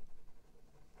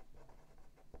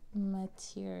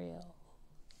material.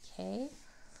 Okay,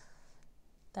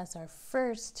 that's our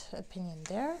first opinion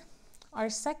there. Our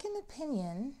second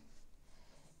opinion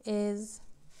is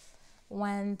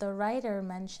when the writer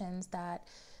mentions that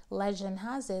legend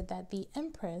has it that the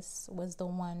Empress was the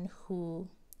one who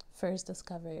first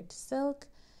discovered silk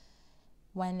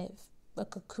when a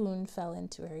cocoon fell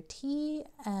into her tea,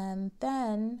 and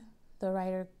then the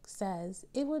writer says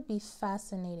it would be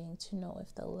fascinating to know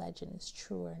if the legend is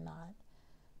true or not.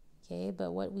 Okay,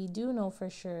 but what we do know for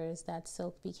sure is that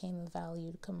silk became a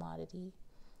valued commodity.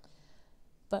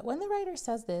 But when the writer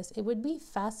says this, it would be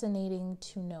fascinating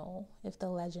to know if the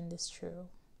legend is true.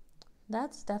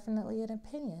 That's definitely an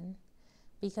opinion,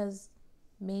 because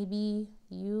maybe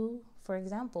you, for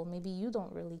example, maybe you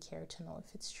don't really care to know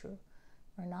if it's true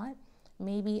or not.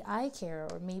 Maybe I care,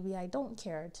 or maybe I don't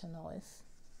care to know if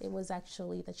it was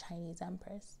actually the Chinese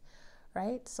Empress,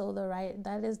 right? So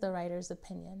that is the writer's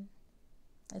opinion.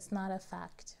 It's not a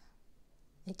fact.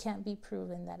 It can't be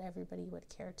proven that everybody would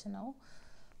care to know.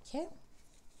 Okay?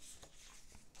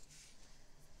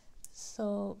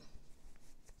 So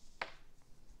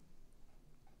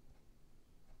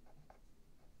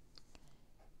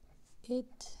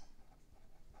It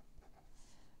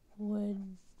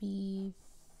would be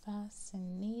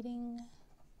fascinating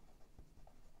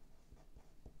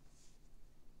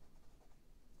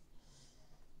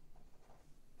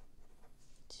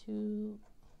to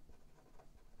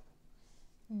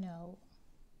know.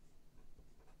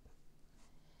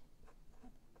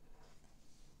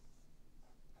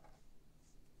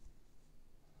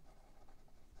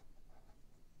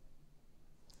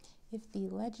 If the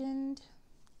legend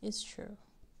is true.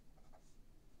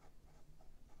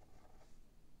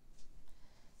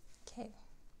 Okay.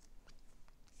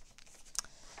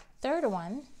 Third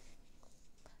one,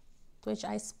 which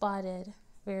I spotted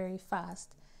very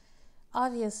fast.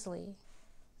 Obviously.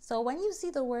 So when you see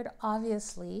the word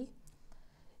obviously,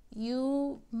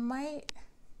 you might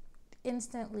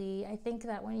instantly, I think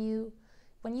that when you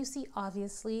see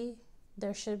obviously,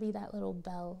 there should be that little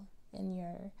bell in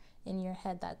your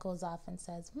head that goes off and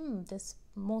says, this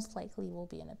most likely will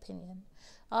be an opinion.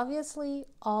 Obviously,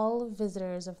 all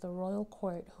visitors of the royal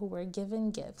court who were given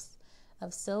gifts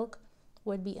of silk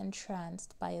would be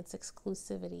entranced by its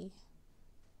exclusivity.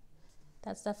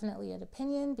 That's definitely an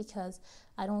opinion, because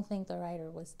I don't think the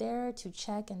writer was there to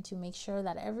check and to make sure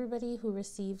that everybody who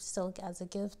received silk as a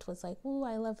gift was like, ooh,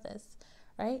 I love this,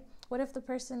 right? What if the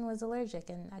person was allergic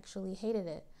and actually hated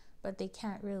it, but they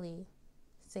can't really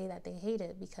say that they hate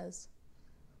it, because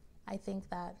I think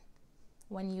that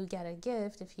when you get a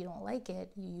gift, if you don't like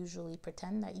it, you usually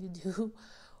pretend that you do.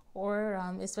 Or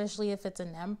especially if it's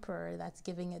an emperor that's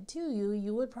giving it to you,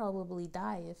 you would probably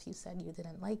die if you said you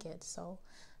didn't like it. So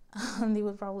they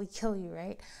would probably kill you,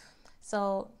 right?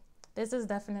 So this is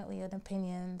definitely an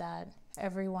opinion that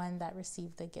everyone that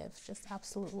received the gift just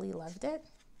absolutely loved it.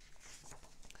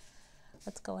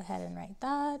 Let's go ahead and write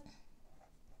that.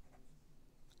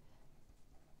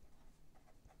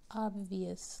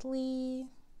 Obviously,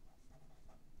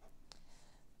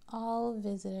 all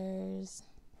visitors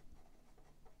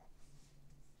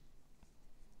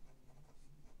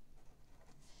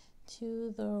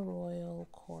to the royal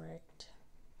court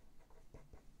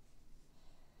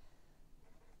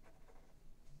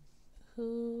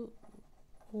who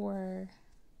were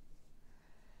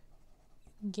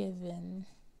given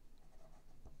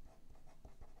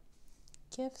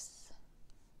gifts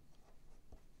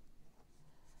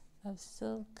of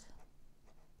silk.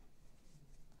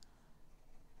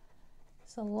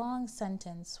 It's a long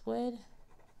sentence. Would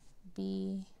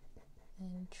be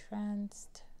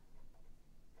entranced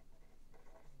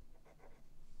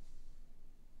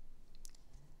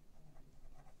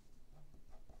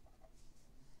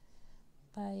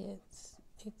by its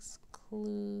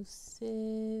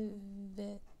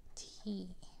exclusivity.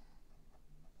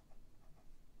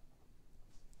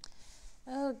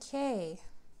 Okay,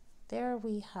 there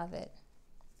we have it.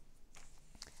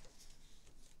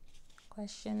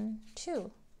 Question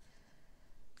 2.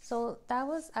 So that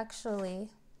was actually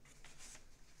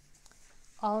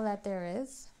all that there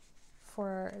is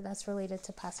that's related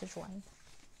to passage 1.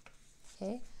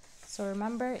 Okay, so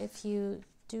remember, if you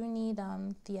do need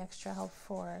the extra help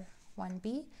for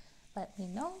 1B, let me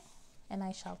know, and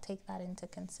I shall take that into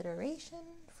consideration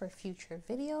for future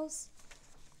videos.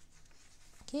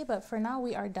 Okay, but for now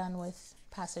we are done with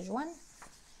passage 1,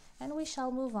 and we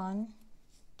shall move on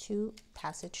to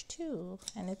passage 2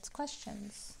 and its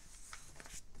questions.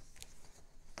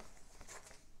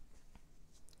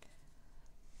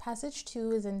 Passage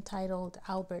 2 is entitled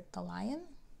Albert the Lion.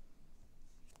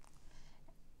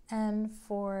 And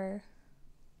for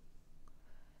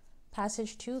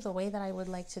passage 2, the way that I would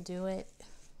like to do it,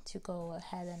 to go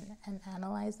ahead and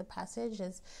analyze the passage,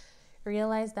 is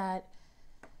realize that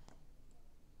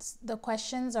the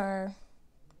questions are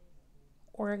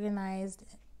organized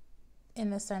in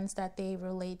the sense that they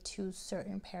relate to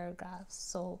certain paragraphs.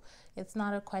 So it's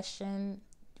not a question.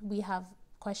 We have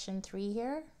question 3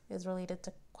 here is related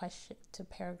to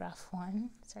paragraph 1.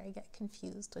 Sorry, I get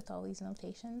confused with all these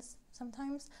notations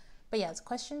sometimes. But yes,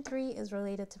 question 3 is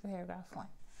related to paragraph 1.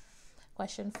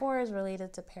 Question 4 is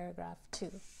related to paragraph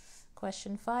 2.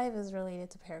 Question 5 is related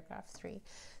to paragraph 3.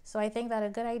 So I think that a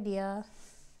good idea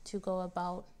to go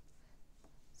about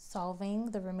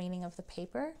solving the remaining of the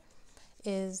paper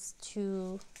is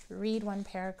to read one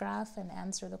paragraph and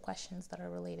answer the questions that are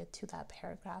related to that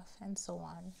paragraph, and so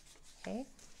on. Okay?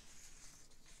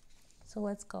 So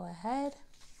let's go ahead.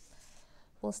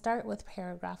 We'll start with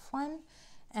paragraph 1.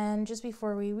 And just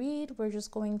before we read, we're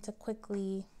just going to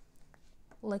quickly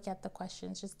look at the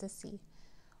questions just to see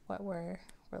what we're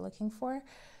looking for.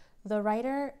 The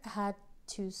writer had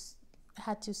to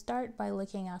start by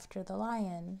looking after the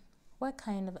lion. What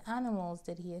kind of animals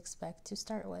did he expect to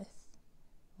start with?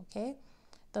 Okay,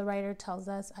 The writer tells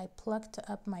us, I plucked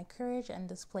up my courage and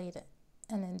displayed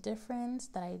an indifference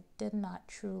that I did not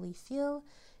truly feel.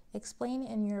 Explain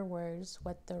in your words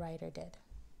what the writer did.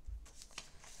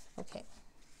 Okay,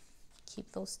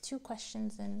 keep those two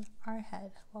questions in our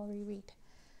head while we read.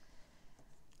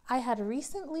 I had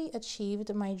recently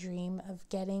achieved my dream of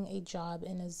getting a job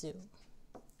in a zoo,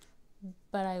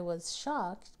 but was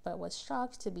shocked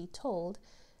to be told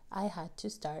I had to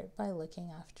start by looking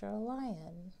after a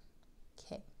lion.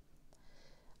 Okay.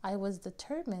 I was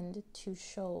determined to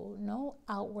show no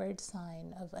outward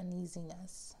sign of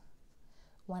uneasiness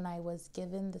when I was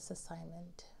given this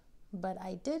assignment, but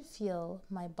I did feel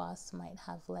my boss might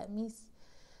have let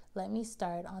me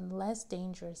start on less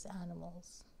dangerous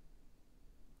animals.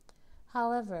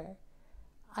 However,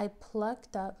 I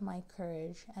plucked up my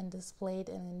courage and displayed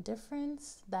an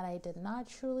indifference that I did not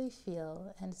truly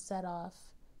feel and set off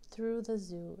through the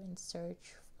zoo in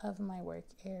search of my work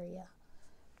area.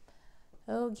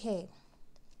 Okay,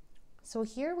 so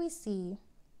here we see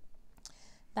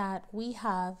that we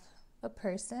have a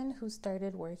person who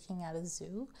started working at a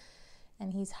zoo,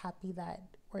 and he's happy that,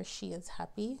 or she is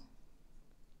happy.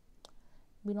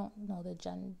 We don't know the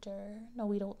gender. No,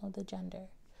 we don't know the gender.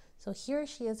 So he or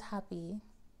she is happy.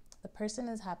 The person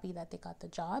is happy that they got the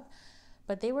job,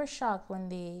 but they were shocked when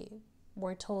they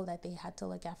were told that they had to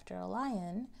look after a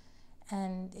lion,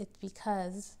 and it's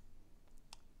because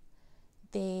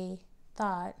they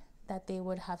thought that they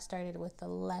would have started with a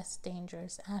less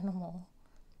dangerous animal.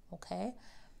 Okay?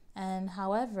 And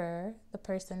however, the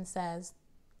person says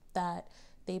that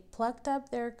they plucked up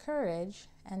their courage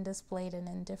and displayed an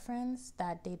indifference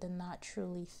that they did not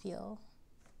truly feel.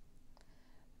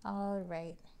 All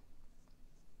right.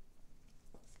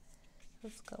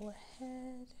 Let's go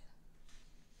ahead.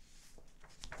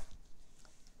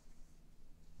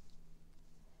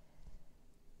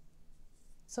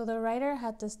 So the writer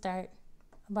had to start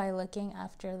by looking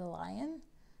after the lion.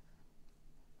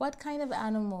 What kind of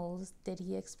animals did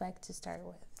he expect to start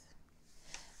with?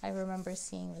 I remember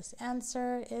seeing this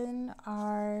answer in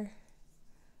our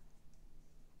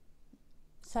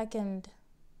second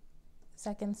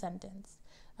sentence.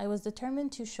 I was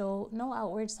determined to show no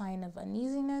outward sign of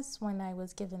uneasiness when I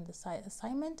was given the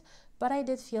assignment, but I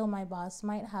did feel my boss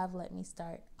might have let me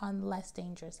start on less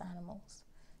dangerous animals.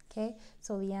 Okay,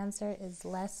 so the answer is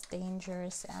less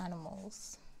dangerous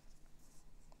animals.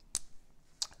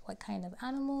 What kind of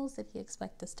animals did he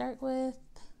expect to start with?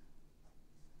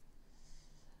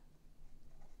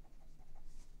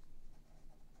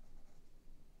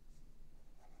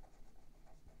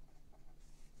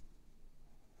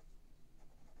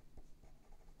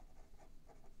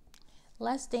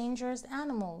 Less dangerous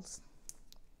animals.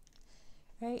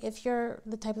 Right? If you're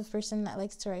the type of person that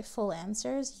likes to write full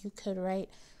answers, you could write,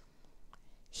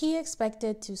 he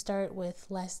expected to start with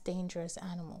less dangerous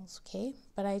animals, okay?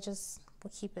 But I just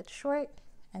will keep it short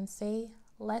and say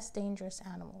less dangerous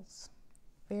animals.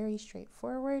 Very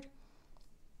straightforward.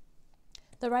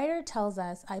 The writer tells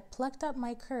us, I plucked up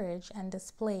my courage and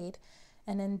displayed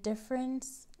an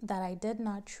indifference that I did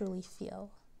not truly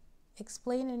feel.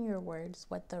 Explain in your words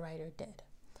what the writer did.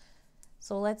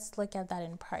 So let's look at that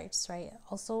in parts, right?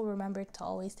 Also remember to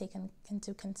always take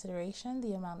into consideration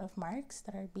the amount of marks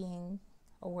that are being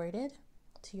awarded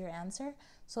to your answer.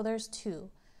 So there's two,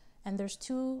 and there's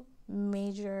two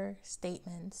major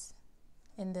statements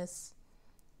in this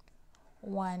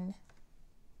one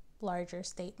larger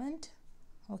statement.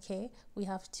 Okay, we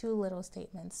have two little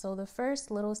statements. So the first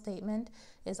little statement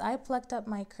is I plucked up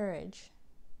my courage.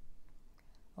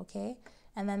 Okay,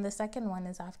 and then the second one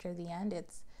is after the end.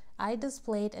 It's I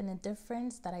displayed an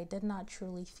indifference that I did not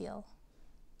truly feel.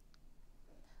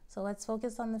 So let's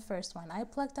focus on the first one. I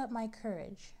plucked up my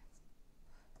courage.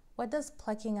 What does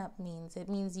plucking up means? It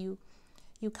means you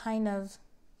kind of,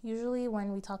 usually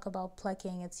when we talk about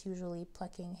plucking, it's usually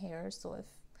plucking hair. So if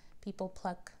people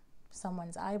pluck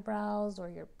someone's eyebrows, or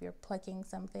you're plucking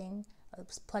something,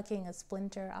 plucking a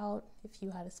splinter out if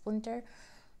you had a splinter.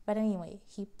 But anyway,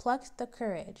 he plucked the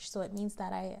courage. So it means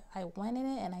that I went in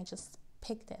it and I just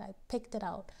picked it. I picked it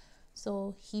out.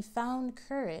 So he found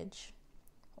courage,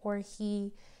 or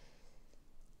he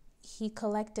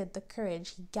collected the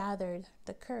courage. He gathered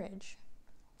the courage.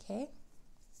 Okay?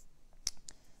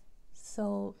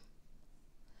 So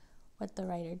what the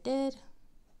writer did,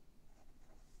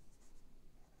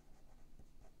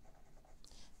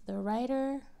 the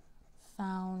writer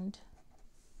found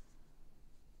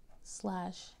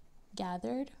 /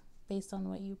 gathered, based on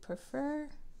what you prefer,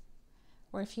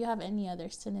 or if you have any other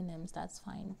synonyms, that's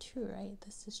fine too, right?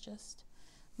 This is just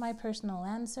my personal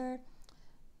answer.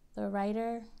 The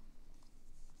writer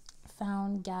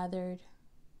found, gathered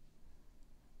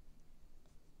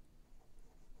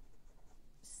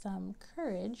some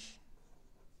courage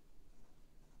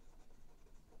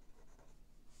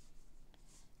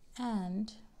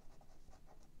and,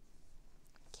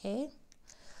 okay.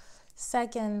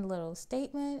 Second little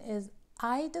statement is,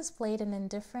 I displayed an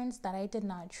indifference that I did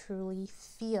not truly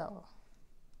feel.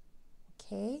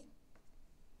 Okay.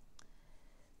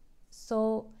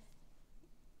 So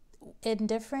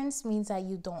indifference means that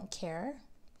you don't care.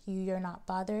 You're not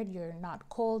bothered, you're not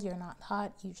cold, you're not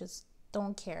hot, you just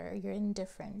don't care. You're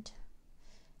indifferent.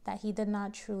 That he did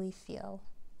not truly feel.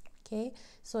 Okay?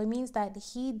 So it means that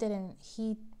he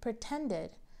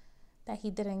pretended that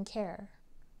he didn't care.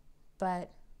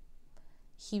 But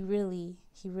he really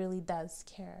does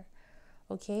care.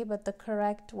 Okay? But the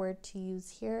correct word to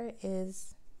use here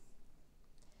is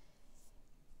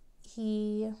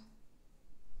he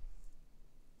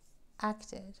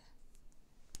acted.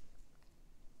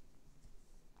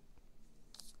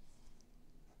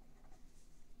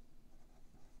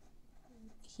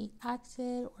 He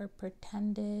acted or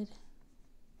pretended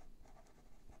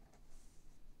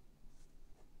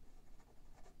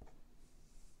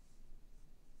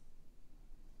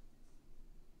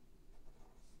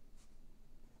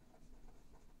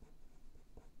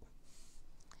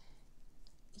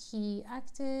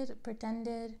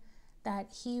pretended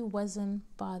that he wasn't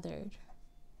bothered.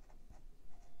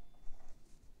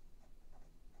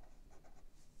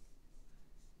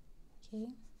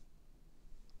 Okay.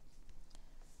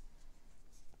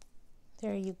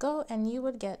 There you go, and you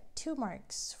would get 2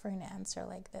 marks for an answer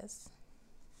like this.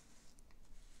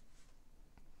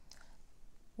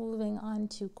 Moving on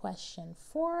to question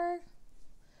 4.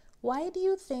 Why do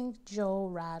you think Joe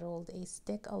rattled a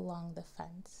stick along the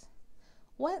fence?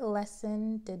 What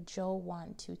lesson did Joe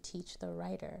want to teach the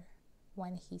writer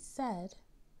when he said,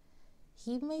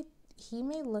 he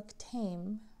may look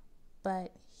tame,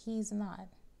 but he's not?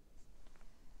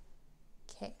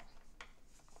 Okay.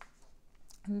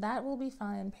 And that will be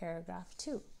found in paragraph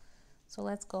 2. So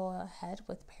let's go ahead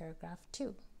with paragraph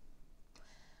 2.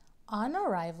 On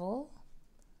arrival,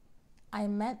 I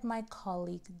met my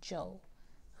colleague Joe,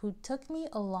 who took me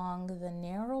along the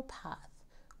narrow path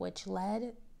which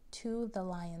led to the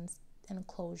lion's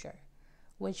enclosure,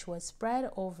 which was spread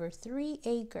over 3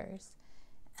 acres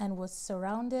and was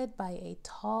surrounded by a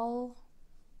tall,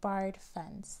 barred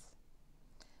fence.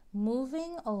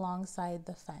 Moving alongside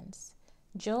the fence,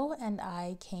 Joe and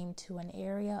I came to an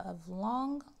area of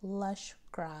long, lush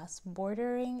grass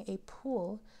bordering a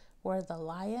pool where the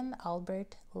lion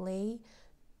Albert lay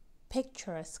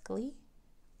picturesquely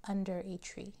under a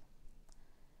tree.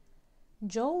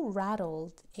 Joe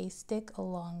rattled a stick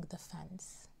along the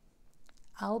fence.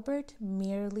 Albert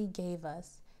merely gave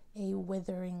us a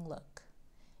withering look.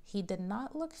 He did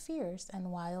not look fierce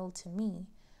and wild to me,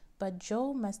 but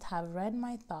Joe must have read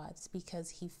my thoughts because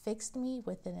he fixed me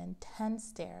with an intense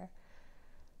stare.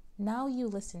 Now you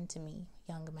listen to me,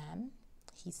 young man,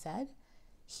 he said.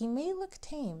 He may look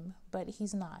tame, but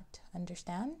he's not,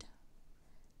 understand?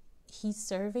 He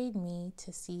surveyed me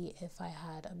to see if I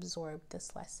had absorbed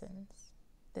this lesson.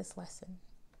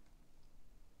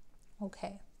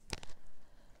 Okay.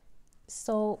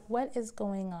 So what is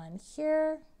going on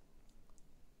here?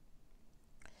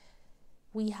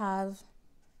 We have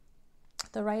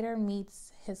the writer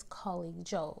meets his colleague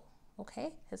Joe.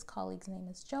 Okay, his colleague's name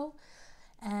is Joe,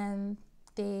 and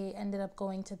they ended up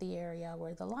going to the area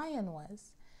where the lion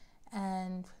was,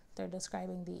 and they're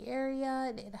describing the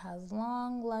area. It has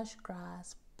long, lush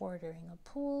grass bordering a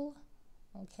pool.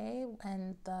 Okay,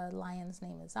 and the lion's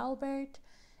name is Albert,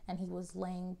 and he was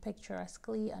laying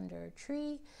picturesquely under a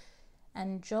tree.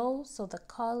 And Joe, so the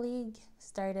colleague,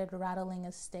 started rattling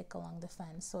a stick along the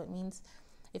fence. So it means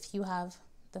if you have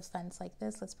the fence like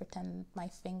this, let's pretend my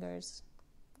fingers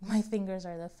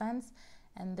are the fence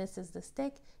and this is the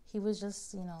stick. He was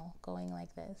just, going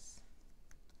like this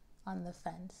on the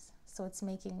fence. So it's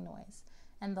making noise.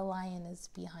 And the lion is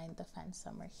behind the fence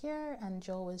somewhere here, and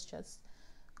Joe is just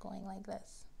going like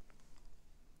this.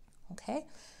 Okay?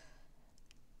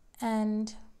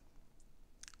 And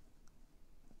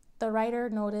the writer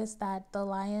noticed that the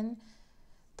lion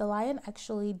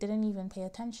actually didn't even pay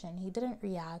attention. He didn't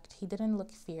react. He didn't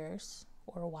look fierce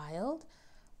or wild.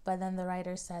 But then the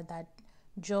writer said that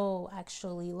Joe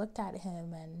actually looked at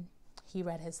him and he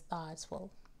read his thoughts. Well,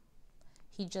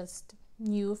 he just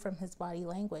knew from his body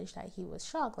language that he was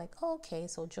shocked. Like, oh, okay,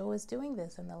 so Joe is doing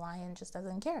this and the lion just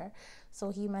doesn't care. So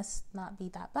he must not be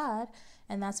that bad.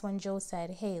 And that's when Joe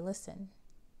said, hey, listen,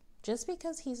 just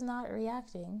because he's not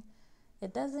reacting,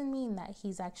 it doesn't mean that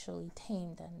he's actually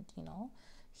tamed and,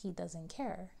 he doesn't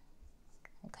care.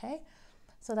 Okay?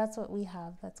 So that's what we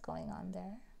have that's going on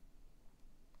there.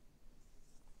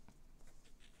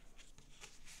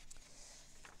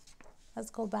 Let's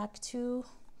go back to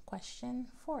question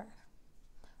 4.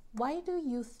 Why do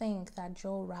you think that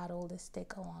Joe rattled a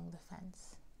stick along the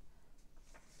fence?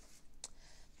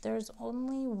 There's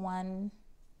only one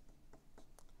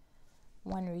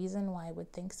reason why I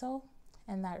would think so,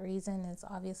 and that reason is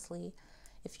obviously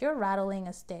if you're rattling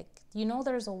a stick, you know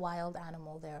there's a wild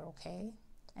animal there, okay?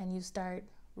 And you start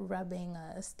rubbing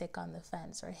a stick on the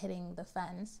fence or hitting the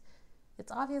fence,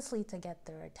 it's obviously to get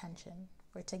their attention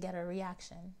or to get a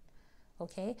reaction,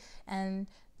 okay? And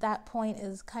that point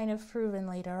is kind of proven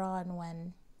later on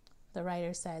when the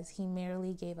writer says he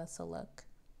merely gave us a look.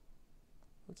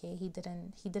 Okay, he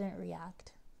didn't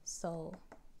react. So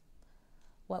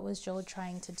what was Joe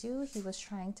trying to do? He was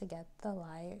trying to get the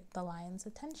lion's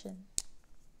attention.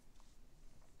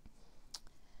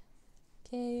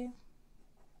 Okay.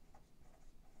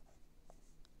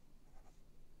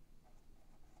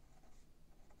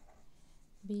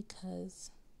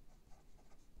 Because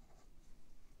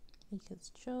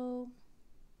Joe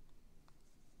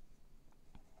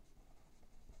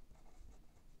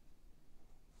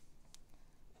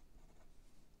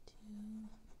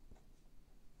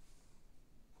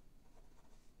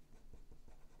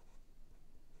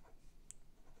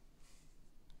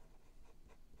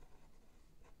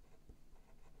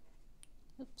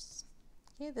oops.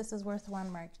 Okay, this is worth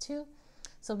 1 mark too.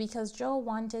 So because Joe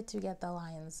wanted to get the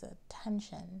lion's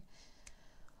attention,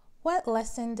 what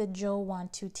lesson did Joe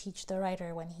want to teach the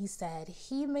writer when he said,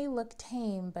 he may look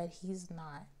tame, but he's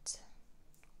not?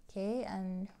 Okay,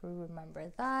 and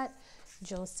remember that.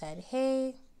 Joe said,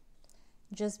 hey,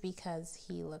 just because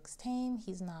he looks tame,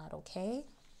 he's not okay.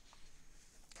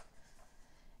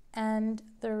 And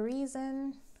the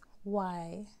reason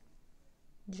why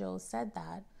Joe said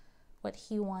that, what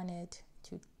he wanted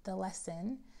to, the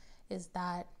lesson, is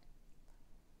that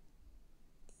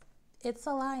it's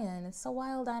a lion, it's a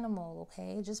wild animal,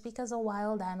 okay? Just because a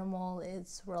wild animal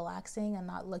is relaxing and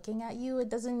not looking at you, it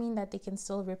doesn't mean that they can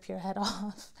still rip your head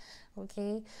off,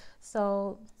 okay?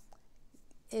 So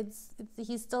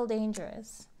he's still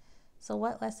dangerous. So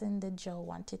what lesson did Joe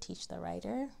want to teach the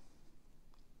writer?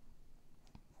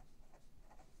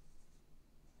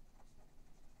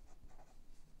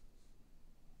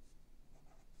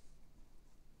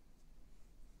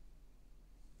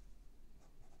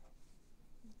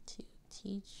 To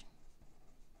teach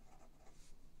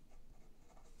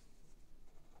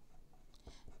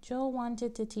Joe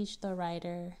wanted to teach the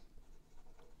writer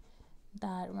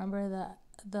that, remember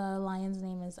the lion's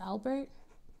name is Albert,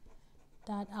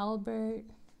 that Albert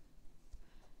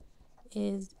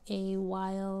is a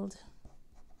wild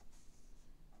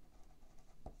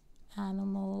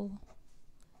animal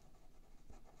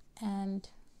and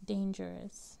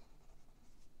dangerous.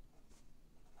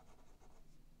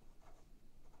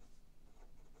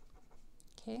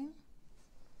 Okay,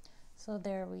 so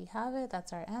there we have it.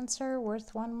 That's our answer,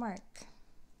 worth 1 mark.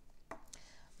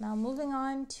 Now moving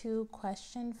on to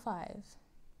question 5,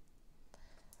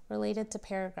 related to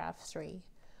paragraph 3.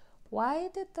 Why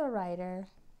did the writer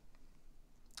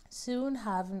soon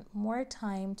have more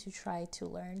time to try to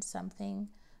learn something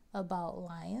about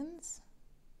lions?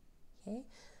 Okay.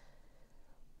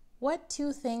 What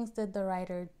 2 things did the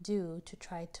writer do to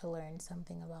try to learn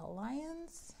something about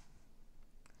lions?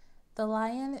 The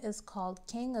lion is called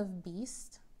King of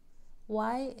Beasts.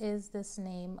 Why is this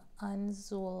name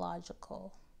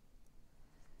unzoological?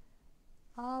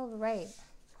 All right,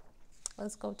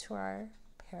 let's go to our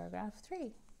paragraph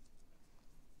 3.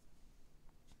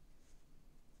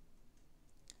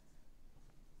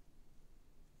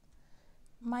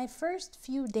 My first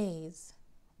few days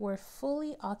were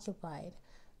fully occupied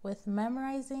with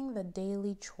memorizing the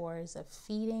daily chores of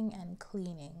feeding and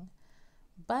cleaning,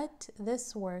 but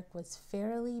this work was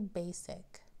fairly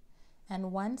basic,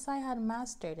 and once I had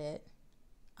mastered it,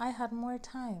 I had more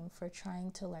time for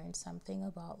trying to learn something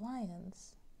about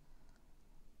lions.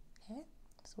 Okay,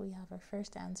 so we have our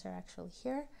first answer actually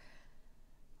here.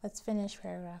 Let's finish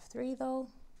paragraph 3 though.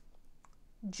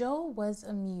 Joe was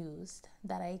amused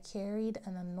that I carried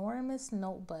an enormous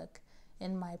notebook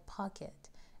in my pocket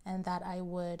and that I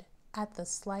would, at the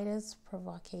slightest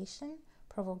provocation,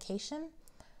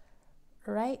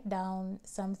 write down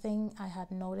something I had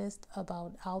noticed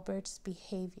about Albert's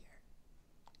behavior.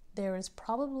 There is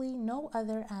probably no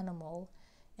other animal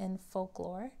in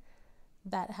folklore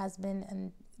that has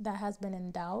been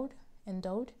endowed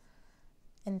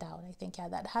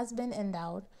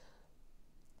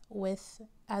with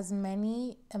as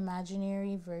many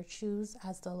imaginary virtues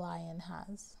as the lion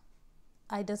has.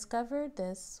 I discovered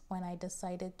this when I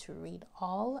decided to read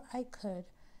all I could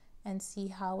and see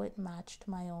how it matched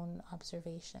my own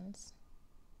observations.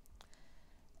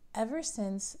 Ever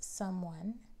since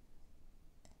someone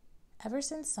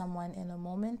in a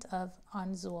moment of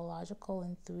unzoological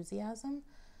enthusiasm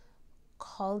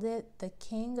called it the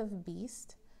king of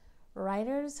beasts,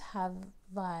 writers have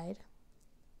vied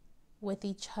with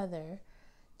each other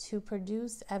to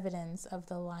produce evidence of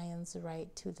the lion's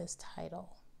right to this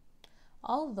title.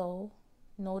 Although,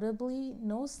 notably,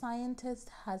 no scientist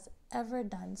has ever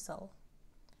done so.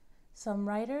 Some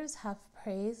writers have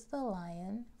praised the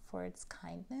lion for its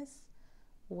kindness,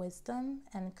 wisdom,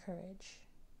 and courage.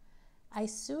 I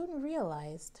soon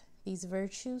realized these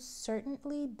virtues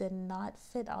certainly did not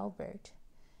fit Albert.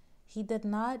 He did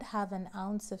not have an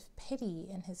ounce of pity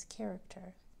in his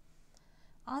character.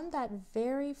 On that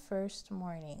very first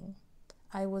morning,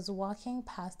 I was walking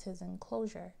past his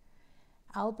enclosure.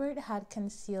 Albert had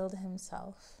concealed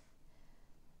himself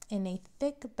in a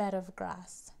thick bed of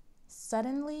grass.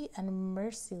 Suddenly and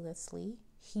mercilessly,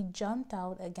 he jumped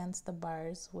out against the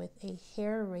bars with a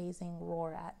hair-raising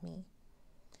roar at me.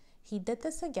 He did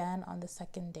this again on the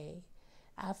second day,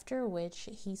 after which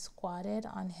he squatted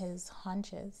on his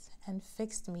haunches and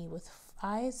fixed me with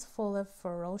eyes full of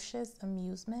ferocious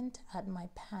amusement at my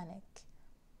panic.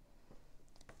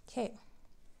 Okay,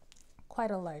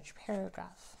 quite a large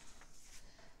paragraph.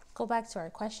 Go back to our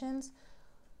questions.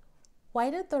 Why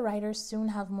did the writer soon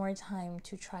have more time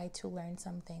to try to learn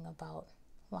something about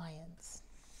lions?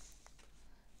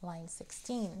 Line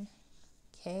 16.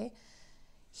 Okay,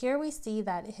 here we see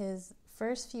that his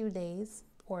first few days,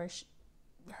 or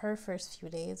her first few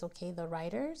days, okay, the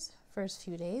writer's first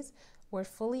few days, were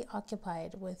fully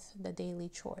occupied with the daily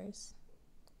chores,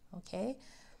 okay?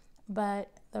 But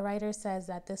the writer says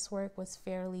that this work was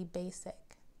fairly basic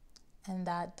and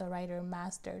that the writer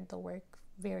mastered the work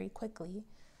very quickly,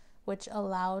 which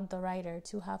allowed the writer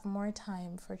to have more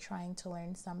time for trying to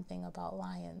learn something about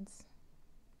lions.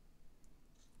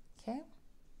 Okay?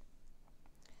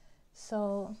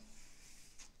 So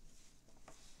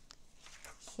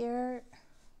here,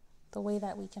 the way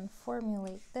that we can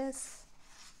formulate this.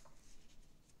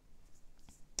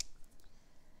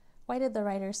 Why did the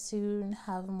writer soon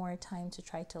have more time to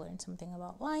try to learn something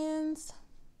about lions?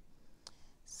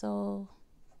 So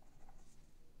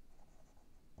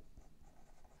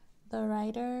the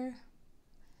writer,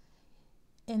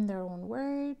 in their own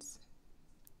words,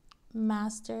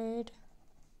 mastered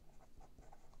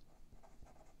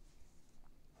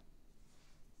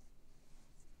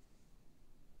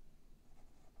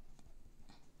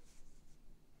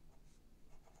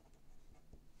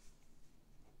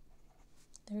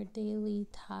their daily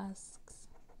tasks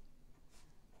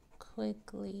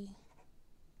quickly.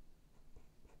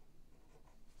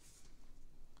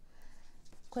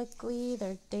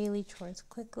 Their daily chores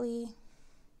quickly.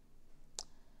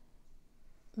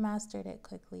 Mastered it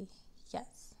quickly,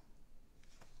 yes.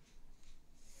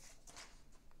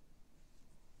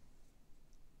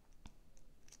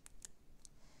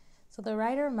 So the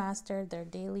writer mastered their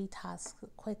daily tasks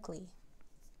quickly.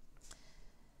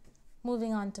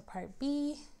 Moving on to part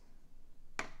B.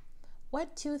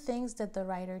 What two things did the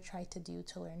writer try to do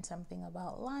to learn something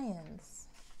about lions?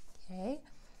 Okay,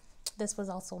 this was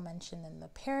also mentioned in the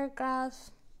paragraph.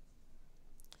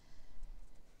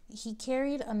 He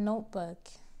carried a notebook,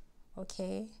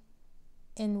 okay,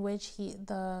 in which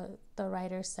the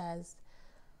writer says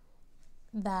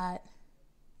that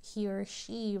he or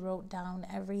she wrote down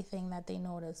everything that they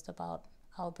noticed about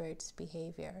Albert's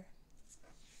behavior.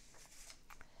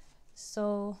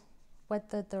 So what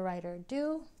did the writer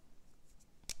do?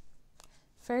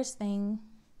 First thing,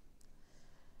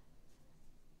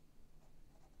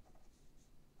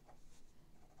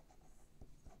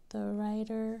 the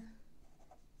writer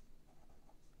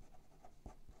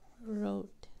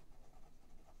wrote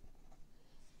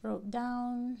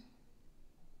down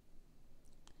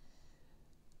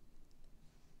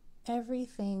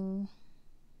everything.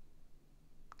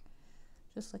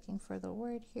 Just looking for the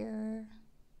word here.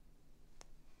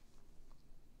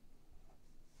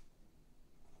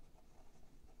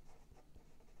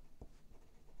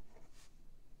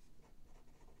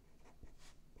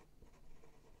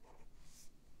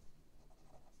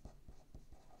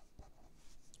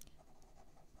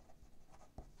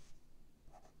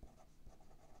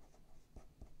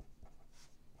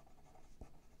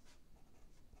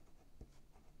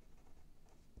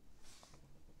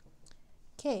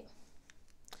 Okay,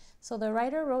 so the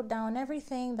writer wrote down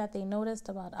everything that they noticed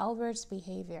about Albert's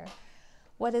behavior.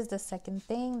 What is the second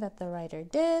thing that the writer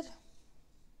did?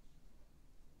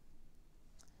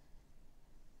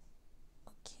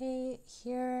 Okay,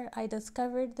 here I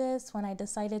discovered this when I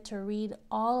decided to read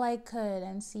all I could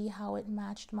and see how it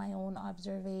matched my own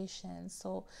observations.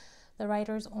 So the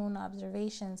writer's own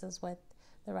observations is what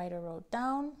the writer wrote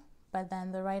down, but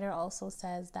then the writer also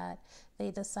says that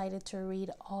they decided to read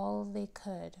all they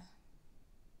could.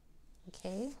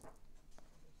 Okay?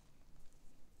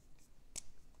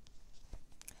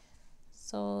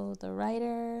 So the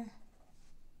writer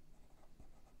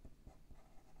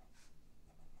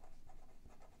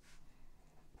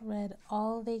read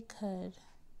all they could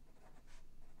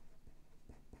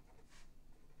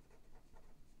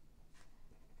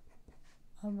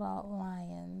about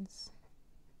lions.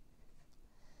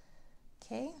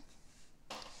 Okay?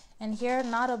 And here,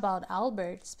 not about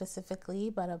Albert specifically,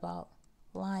 but about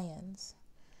lions.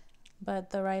 But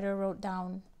the writer wrote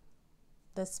down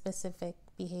the specific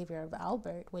behavior of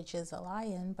Albert, which is a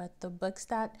lion, but the books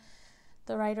that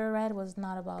the writer read was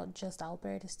not about just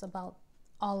Albert, it's about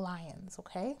all lions,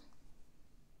 okay?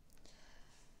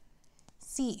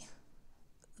 C.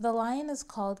 The lion is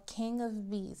called King of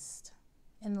Beasts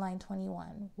in line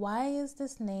 21. Why is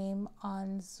this name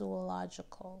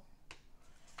unzoological?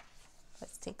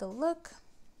 Let's take a look.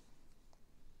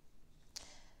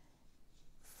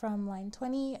 From line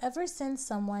 20, ever since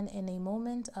someone in a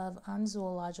moment of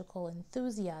unzoological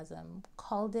enthusiasm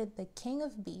called it the King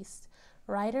of Beasts,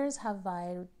 writers have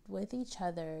vied with each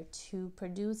other to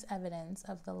produce evidence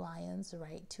of the lion's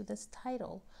right to this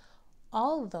title.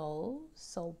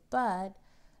 But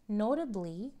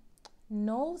notably,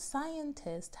 no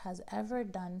scientist has ever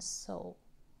done so.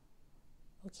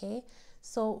 Okay,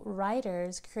 so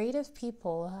writers, creative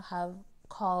people have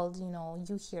called,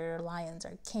 you hear lions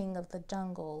are king of the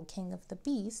jungle, king of the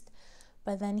beast,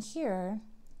 but then here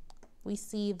we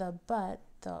see the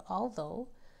although,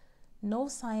 no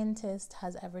scientist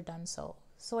has ever done so.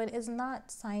 So it is not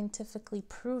scientifically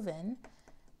proven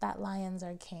that lions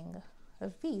are king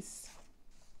of beasts.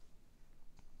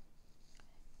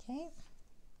 Okay.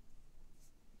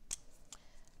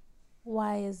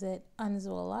 Why is it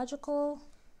unzoological?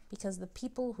 Because the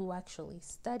people who actually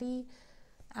study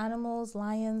animals,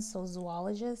 lions, so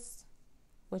zoologists,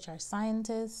 which are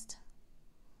scientists,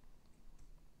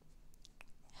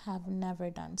 have never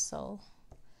done so.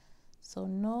 So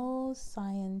no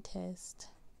scientist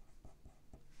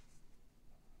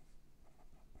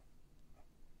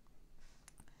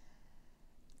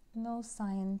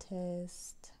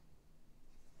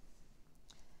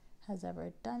has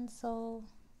ever done so.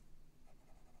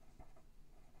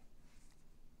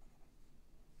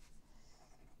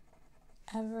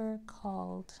 Ever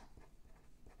called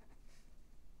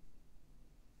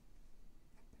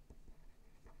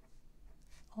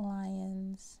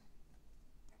lions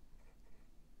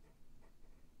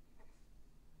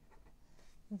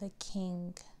the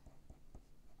king.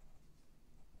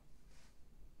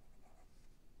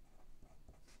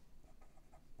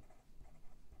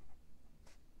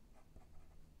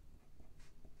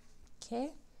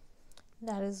 Okay,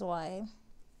 that is why.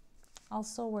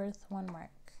 Also worth 1 mark.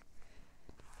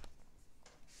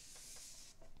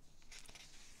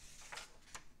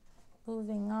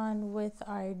 Moving on with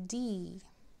our D.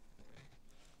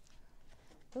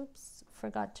 Oops,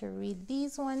 forgot to read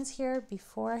these ones here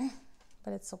before,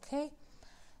 but it's okay,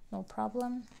 no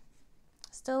problem.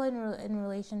 Still in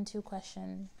relation to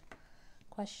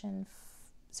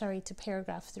to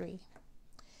paragraph 3.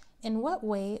 In what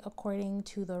way, according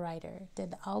to the writer,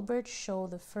 did Albert show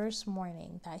the first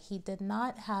morning that he did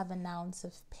not have an ounce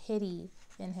of pity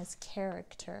in his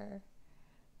character?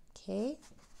 Okay.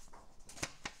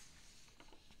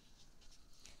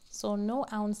 So no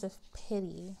ounce of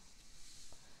pity.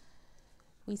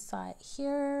 We saw it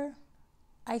here.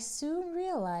 I soon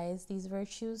realized these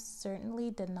virtues certainly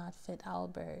did not fit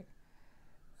Albert.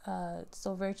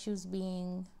 So virtues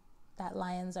being that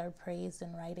lions are praised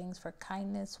in writings for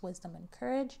kindness, wisdom, and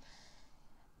courage.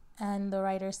 And the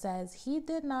writer says he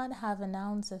did not have an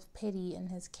ounce of pity in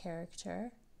his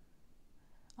character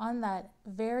on that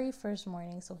very first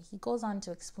morning. So he goes on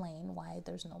to explain why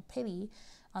there's no pity.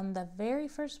 On the very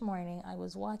first morning, I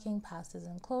was walking past his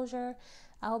enclosure.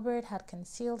 Albert had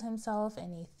concealed himself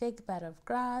in a thick bed of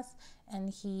grass, and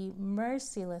he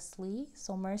mercilessly,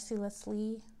 so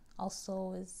mercilessly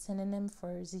also is synonym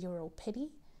for zero pity.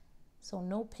 So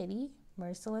no pity,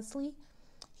 mercilessly.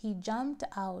 He jumped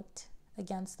out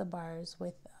against the bars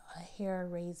with a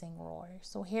hair-raising roar.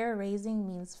 So hair-raising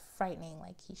means frightening,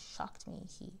 like he shocked me.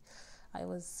 I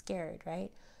was scared,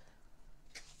 right?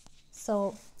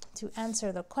 So to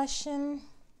answer the question,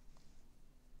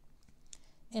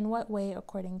 in what way,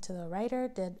 according to the writer,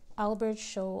 did Albert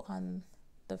show on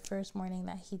the first morning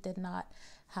that he did not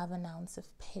have an ounce of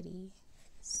pity?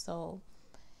 So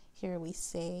here we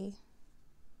say,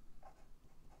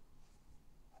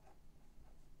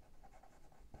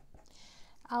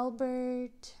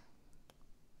 Albert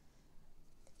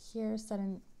here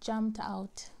suddenly jumped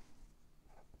out.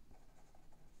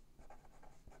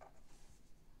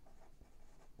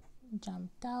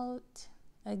 Jumped out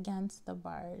against the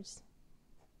bars.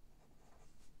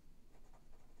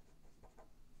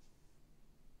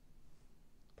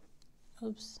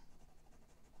 Oops.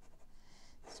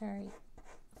 Sorry,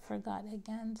 forgot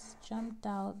against. Jumped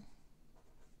out.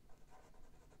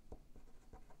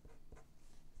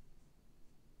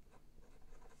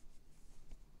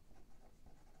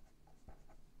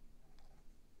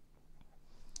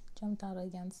 Jumped out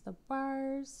against the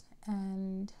bars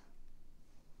and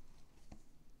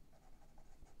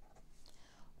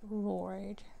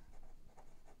roared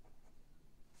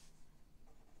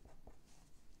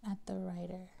at the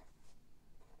writer.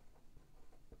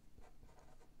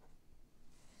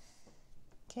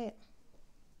 Okay,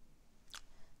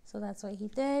 so that's what he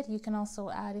did. You can also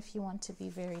add, if you want to be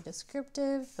very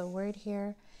descriptive, the word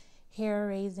here,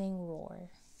 hair-raising roar.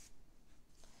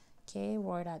 Okay,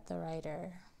 roared at the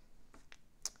writer.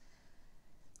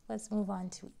 Let's move on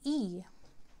to E.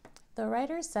 The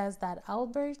writer says that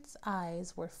Albert's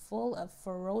eyes were full of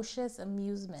ferocious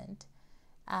amusement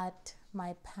at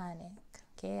my panic.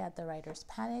 Okay, at the writer's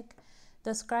panic.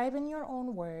 Describe in your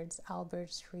own words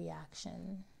Albert's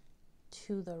reaction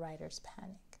to the writer's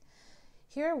panic.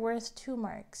 Here, worth 2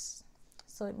 marks.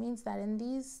 So it means that in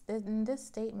this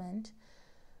statement,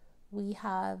 we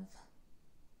have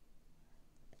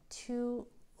 2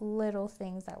 little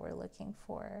things that we're looking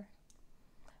for.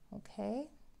 Okay.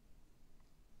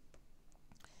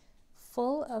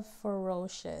 Full of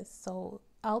ferocious. So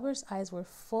Albert's eyes were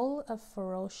full of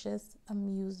ferocious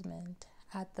amusement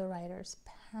at the writer's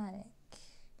panic.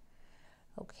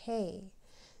 Okay.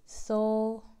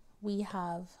 So we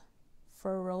have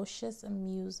ferocious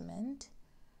amusement,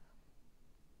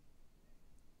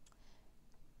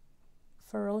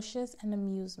 ferocious and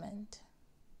amusement.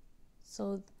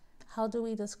 So how do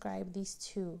we describe these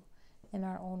 2 in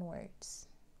our own words?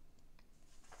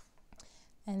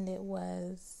 And it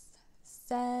was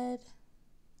said,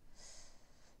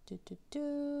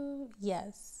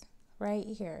 yes, right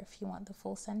here, if you want the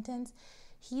full sentence.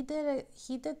 He did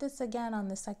this again on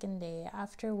the 2nd day,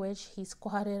 after which he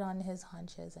squatted on his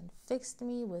haunches and fixed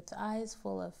me with eyes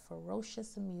full of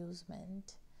ferocious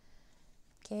amusement.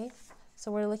 Okay,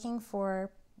 so we're looking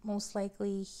for, most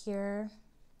likely here,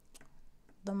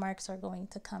 the marks are going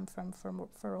to come from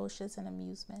ferocious and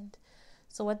amusement.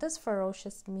 So what does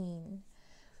ferocious mean?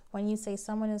 When you say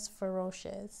someone is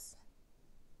ferocious,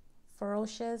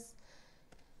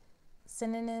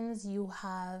 synonyms, you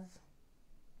have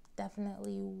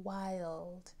definitely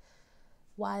wild.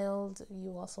 Wild,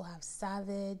 you also have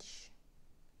savage.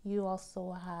 You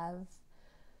also have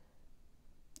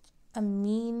a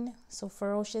mean. So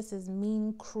ferocious is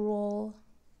mean, cruel.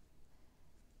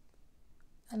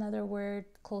 Another word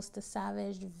close to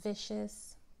savage,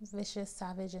 vicious,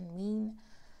 savage, and mean.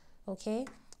 Okay,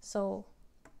 so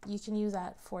you can use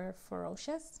that for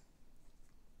ferocious.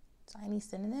 So any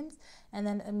synonyms. And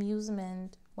then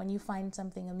amusement, when you find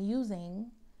something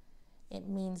amusing, it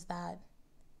means that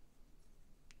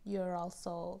you're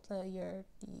also,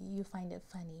 you find it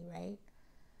funny, right?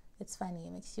 It's funny,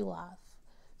 it makes you laugh.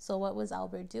 So what was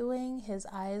Albert doing? His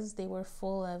eyes, they were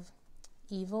full of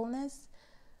evilness.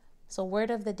 So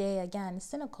word of the day, again,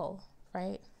 cynical,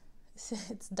 right?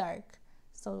 It's dark.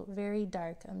 So very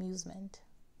dark amusement.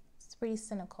 It's pretty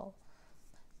cynical.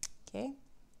 Okay.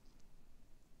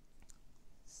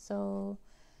 So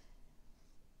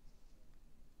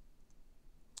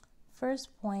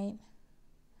first point,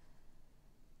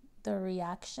 the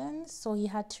reactions. So he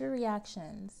had 2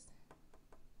 reactions.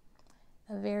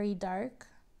 A very dark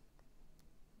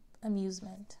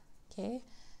amusement. Okay.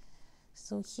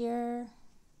 So here,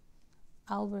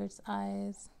 Albert's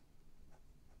eyes.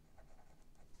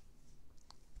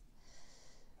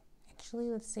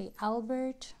 Actually, let's say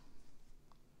Albert.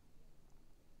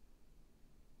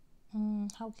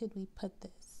 How could we put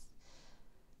this?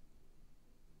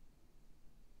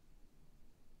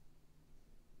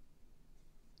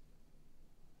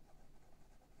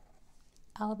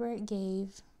 Albert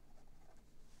gave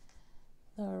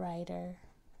the writer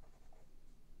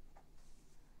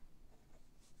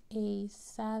a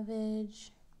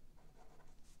savage,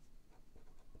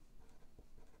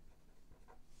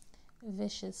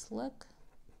 vicious look.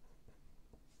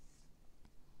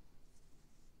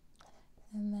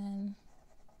 And then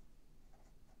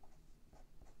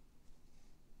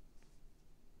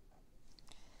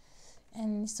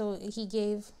so he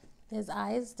gave his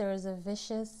eyes, there was a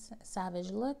vicious,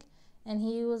 savage look, and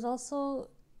he was also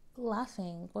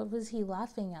laughing. What was he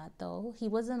laughing at though? He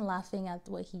wasn't laughing at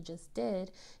what he just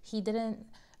did.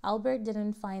 Albert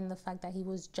didn't find the fact that he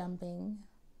was jumping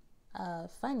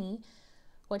funny.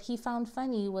 What he found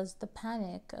funny was the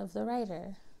panic of the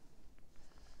writer.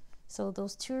 So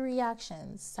those two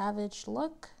reactions, savage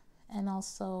look, and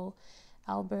also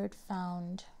Albert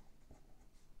found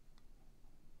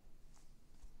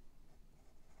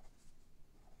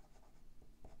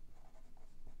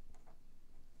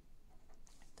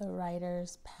the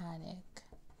writer's panic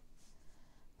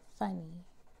funny.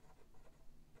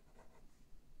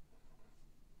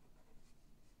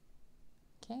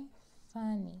 Okay,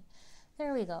 funny.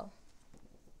 There we go.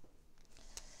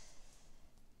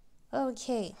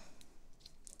 Okay,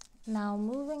 now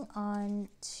moving on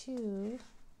to,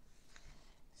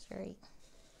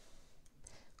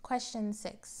 question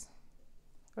 6,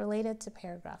 related to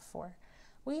paragraph 4.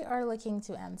 We are looking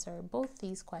to answer both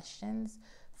these questions.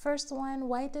 First one,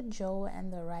 why did Joe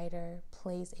and the writer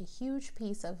place a huge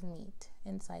piece of meat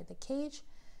inside the cage?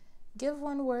 Give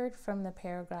one word from the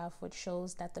paragraph which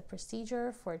shows that the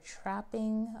procedure for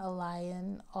trapping a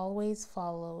lion always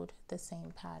followed the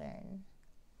same pattern.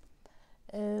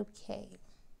 Okay,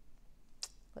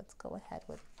 let's go ahead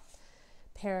with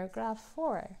paragraph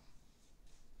 4.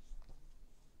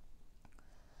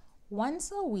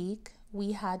 Once a week,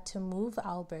 we had to move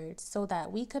Albert so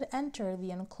that we could enter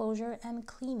the enclosure and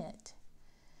clean it.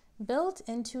 Built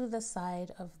into the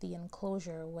side of the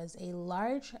enclosure was a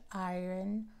large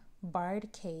iron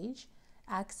barred cage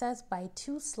accessed by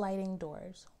 2 sliding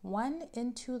doors, one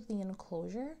into the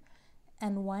enclosure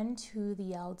and one to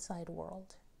the outside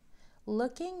world.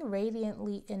 Looking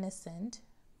radiantly innocent,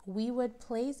 we would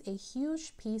place a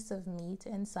huge piece of meat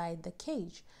inside the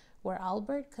cage where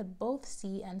Albert could both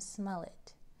see and smell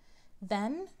it.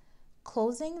 Then,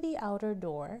 closing the outer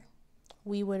door,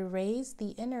 we would raise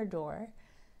the inner door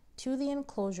to the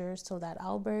enclosure so that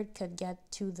Albert could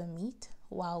get to the meat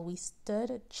while we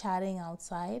stood chatting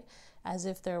outside as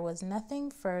if there was nothing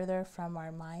further from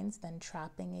our minds than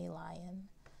trapping a lion.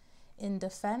 In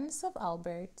defense of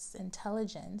Albert's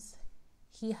intelligence,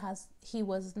 he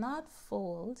was not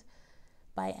fooled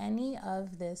by any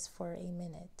of this for a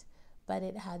minute, but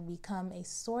it had become a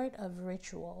sort of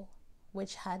ritual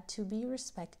which had to be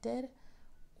respected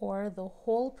or the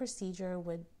whole procedure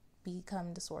would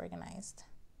become disorganized.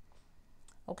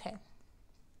 Okay,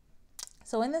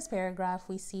 so in this paragraph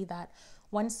we see that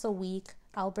once a week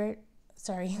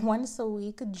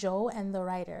Joe and the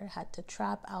writer had to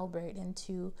trap Albert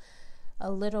into a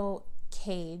little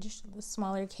cage, a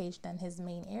smaller cage than his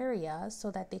main area,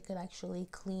 so that they could actually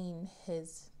clean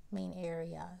his main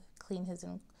area, clean his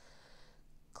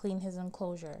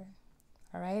enclosure.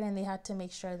 All right, and they had to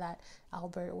make sure that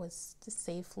Albert was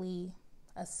safely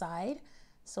aside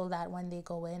so that when they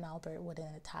go in, Albert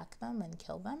wouldn't attack them and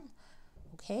kill them.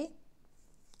 Okay,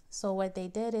 so what they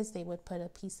did is they would put a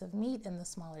piece of meat in the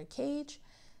smaller cage.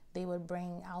 They would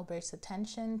bring Albert's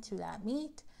attention to that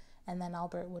meat, and then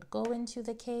Albert would go into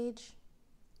the cage.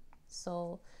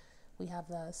 So we have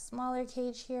the smaller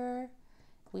cage here.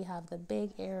 We have the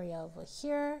big area over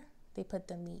here. They put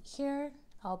the meat here.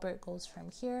 Albert goes from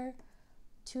here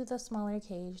to the smaller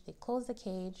cage. They close the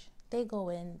cage. They go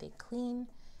in, they clean,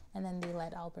 and then they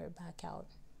let Albert back out.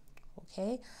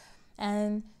 Okay?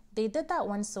 And they did that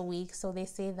once a week, so they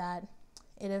say that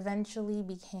it eventually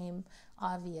became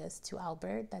obvious to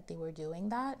Albert that they were doing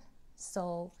that.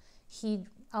 So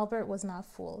Albert was not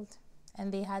fooled,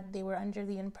 and they were under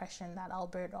the impression that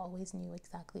Albert always knew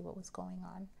exactly what was going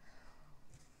on.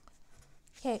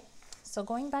 Okay, so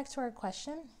going back to our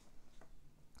question,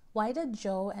 why did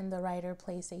Joe and the writer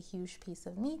place a huge piece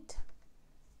of meat?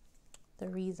 The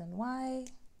reason why.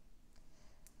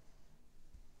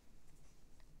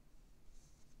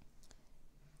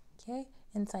 Okay,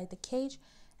 inside the cage.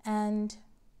 And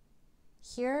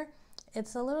here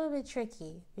it's a little bit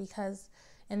tricky because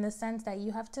in the sense that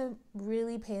you have to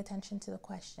really pay attention to the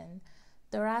question.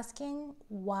 They're asking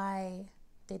why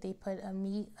did they put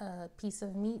a piece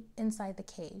of meat inside the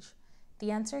cage?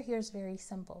 The answer here is very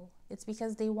simple. It's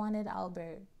because they wanted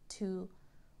Albert to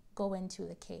go into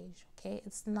the cage, okay?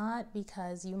 It's not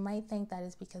because, you might think that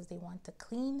is because they want to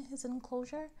clean his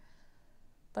enclosure,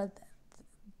 but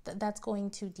that's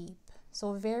going too deep.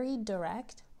 So very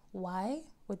direct. Why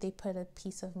would they put a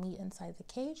piece of meat inside the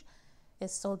cage?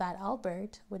 Is so that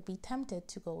Albert would be tempted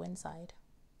to go inside.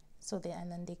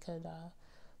 And then they could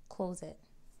close it.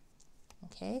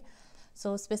 Okay,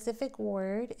 so a specific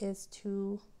word is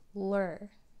to lure.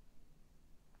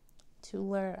 To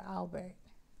lure Albert.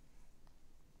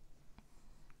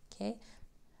 Okay,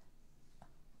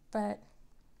 but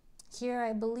Here,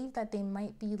 I believe that they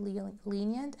might be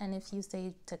lenient, and if you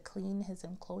say to clean his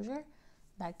enclosure,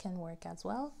 that can work as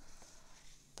well.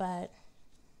 But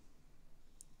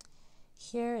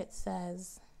here it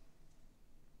says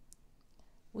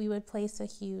we would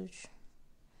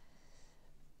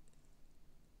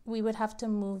have to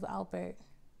move Albert,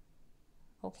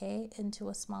 okay, into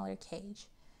a smaller cage.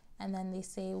 And then they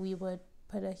say we would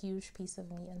put a huge piece of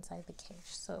meat inside the cage.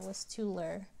 So it was to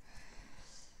lure.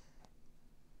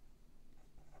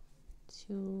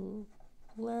 To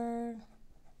lure.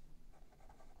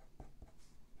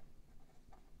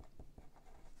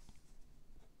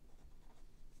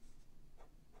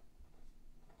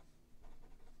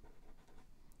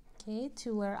 Okay,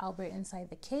 to lure Albert inside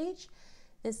the cage.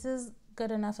 This is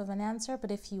good enough of an answer,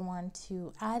 but if you want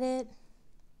to add it,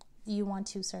 you want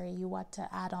to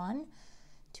add on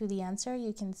to the answer,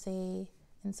 you can say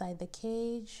inside the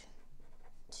cage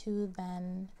to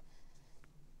then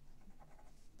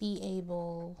be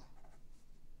able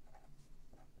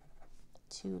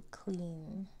to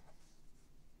clean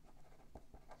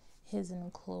his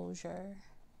enclosure.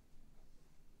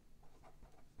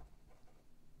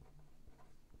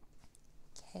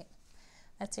 Okay,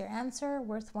 that's your answer,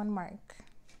 worth 1 mark.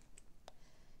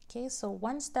 Okay, so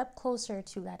 1 step closer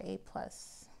to that A+.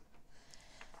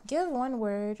 Give 1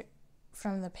 word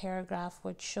from the paragraph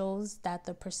which shows that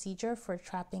the procedure for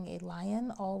trapping a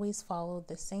lion always followed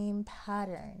the same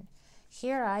pattern.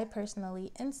 Here I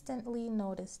personally instantly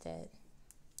noticed it.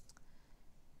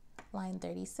 Line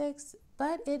 36,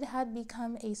 but it had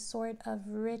become a sort of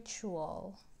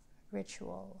ritual.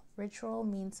 Ritual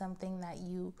means something that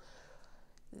it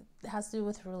has to do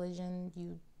with religion.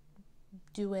 You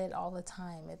do it all the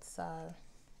time. It's a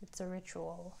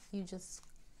ritual. You just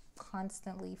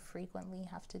constantly, frequently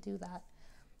have to do that.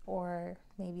 Or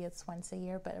maybe it's once a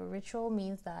year, but a ritual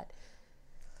means that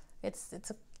it's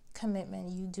a commitment.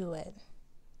 You do it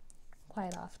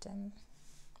quite often.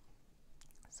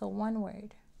 So 1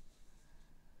 word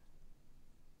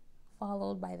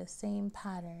followed by the same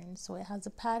pattern. So it has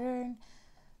a pattern.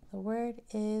 The word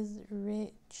is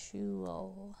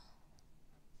ritual.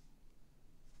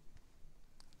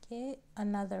 Okay,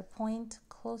 another point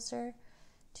closer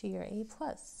to your A+.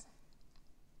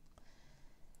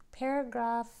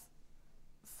 Paragraph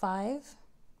 5,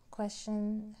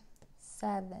 question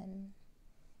 7.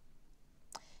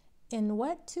 In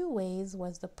what 2 ways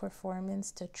was the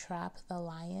performance to trap the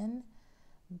lion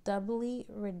doubly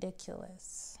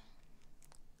ridiculous?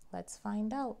 Let's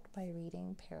find out by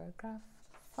reading paragraph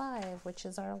 5, which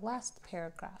is our last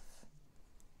paragraph.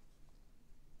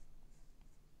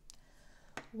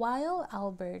 While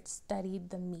Albert studied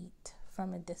the meat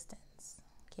from a distance,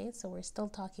 okay, so we're still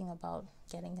talking about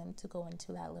getting him to go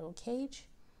into that little cage,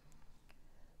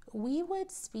 we would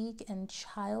speak in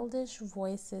childish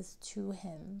voices to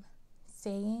him,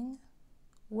 saying,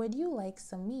 "Would you like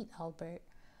some meat, Albert?"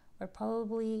 Or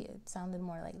probably it sounded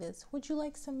more like this, "Would you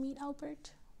like some meat,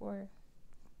 Albert?" Or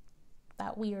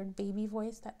that weird baby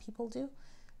voice that people do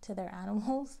to their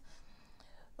animals.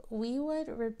 We would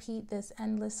repeat this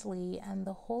endlessly, and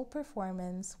the whole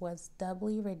performance was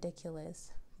doubly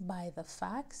ridiculous by the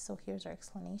fact, so here's our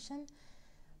explanation,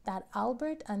 that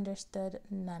Albert understood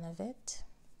none of it.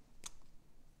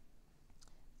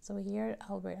 So here,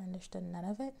 Albert understood none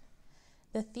of it.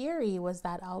 The theory was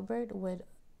that Albert would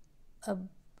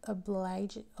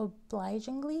obligingly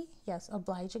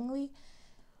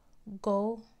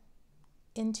go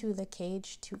into the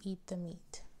cage to eat the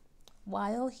meat.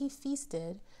 While he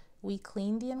feasted, we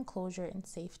cleaned the enclosure in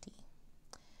safety.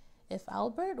 If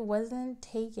Albert wasn't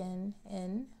taken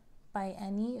in by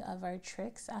any of our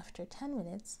tricks after 10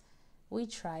 minutes, we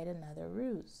tried another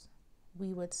ruse.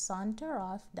 We would saunter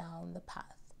off down the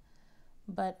path.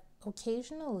 But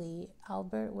occasionally,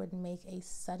 Albert would make a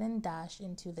sudden dash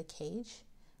into the cage,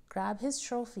 grab his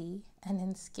trophy, and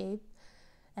escape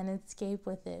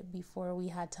with it before we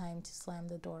had time to slam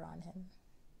the door on him.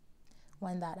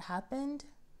 When that happened,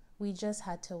 we just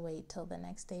had to wait till the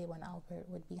next day when Albert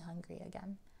would be hungry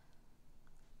again.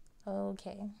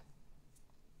 Okay.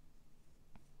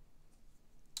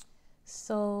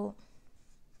 So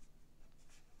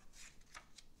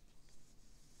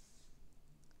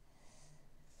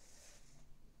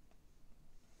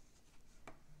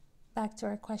back to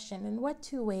our question. In what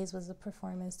 2 ways was the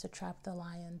performance to trap the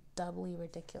lion doubly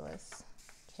ridiculous?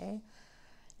 Okay.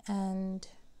 And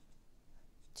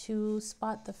to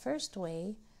spot the first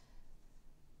way,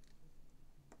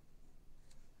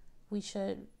 we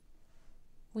should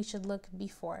look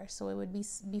before. So it would be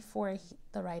before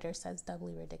the writer says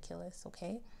doubly ridiculous,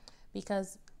 okay?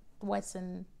 Because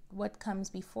what comes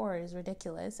before is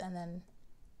ridiculous, and then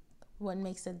what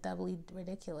makes it doubly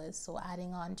ridiculous, so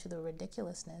adding on to the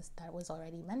ridiculousness that was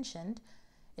already mentioned,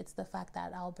 it's the fact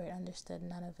that Albert understood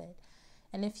none of it.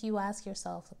 And if you ask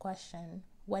yourself the question,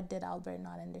 what did Albert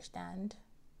not understand?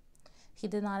 He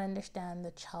did not understand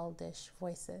the childish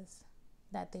voices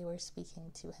that they were speaking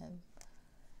to him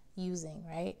using,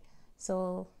 right?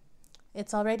 So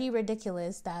it's already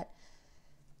ridiculous that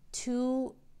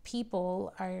two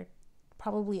people are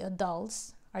probably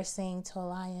adults are saying to a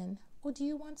lion, oh, do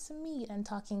you want some meat? And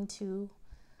talking to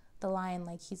the lion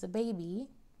like he's a baby.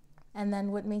 And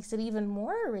then what makes it even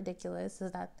more ridiculous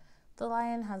is that the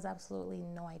lion has absolutely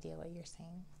no idea what you're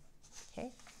saying.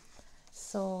 Okay,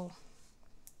 so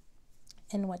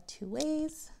in what two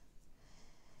ways?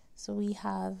 So we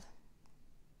have,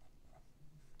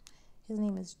 his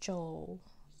name is Joe.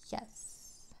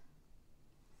 Yes.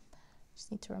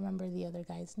 Just need to remember the other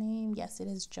guy's name. Yes, it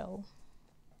is Joe.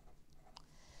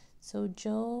 So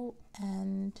Joe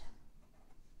and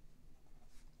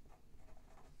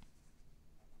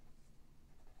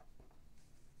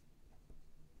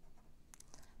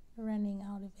running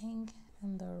out of ink,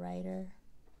 and the writer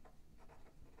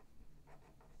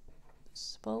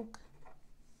spoke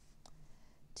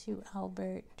to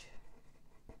Albert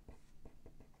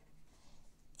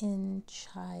in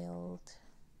childish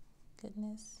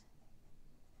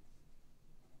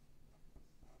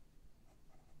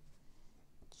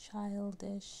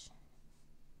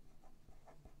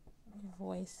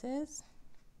voices.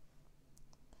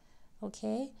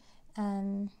 Okay,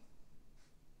 and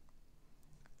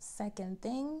second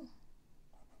thing,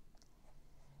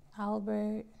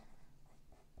 Albert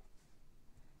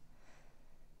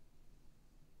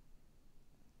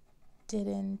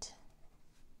didn't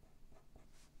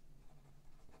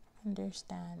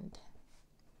understand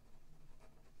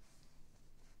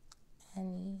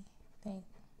anything.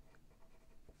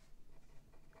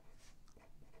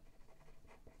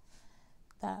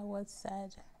 That was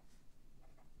said.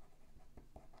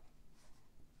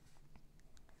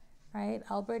 Right?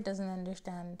 Albert doesn't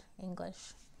understand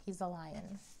English. He's a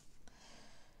lion.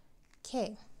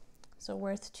 Okay, so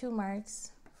worth 2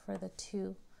 marks for the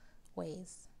 2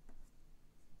 ways.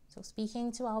 So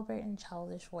speaking to Albert in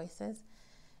childish voices,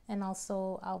 and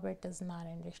also Albert does not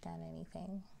understand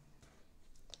anything.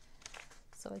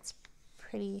 So it's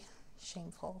pretty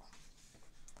shameful.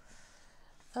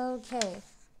 Okay.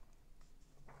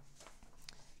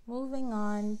 Moving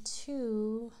on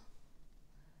to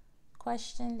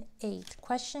question 8.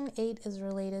 Question 8 is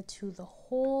related to the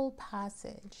whole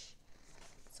passage.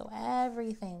 So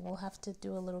everything, we'll have to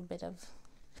do a little bit of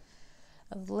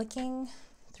looking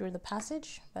through the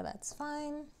passage, but that's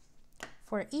fine.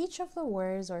 For each of the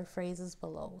words or phrases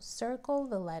below, circle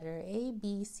the letter A,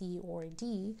 B, C, or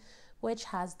D, which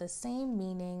has the same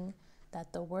meaning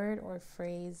that the word or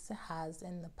phrase has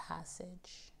in the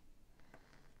passage.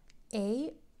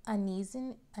 A,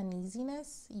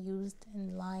 uneasiness, used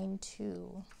in line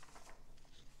 2.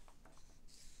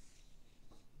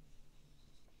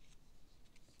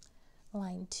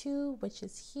 Line 2, which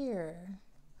is here.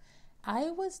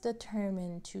 I was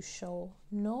determined to show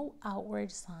no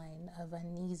outward sign of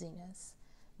uneasiness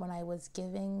when I was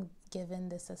given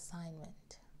this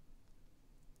assignment.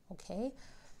 Okay,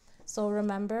 so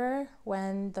remember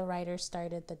when the writer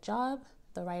started the job,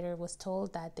 the writer was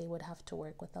told that they would have to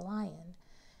work with a lion,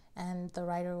 and the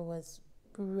writer was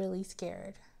really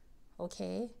scared.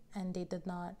 Okay, and they did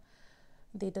not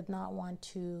want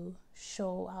to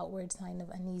show outward sign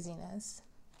of uneasiness.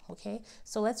 Okay,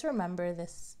 so let's remember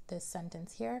this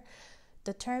sentence here.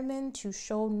 Determined to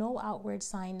show no outward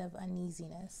sign of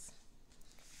uneasiness.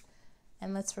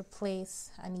 And let's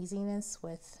replace uneasiness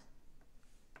with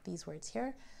these words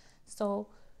here. So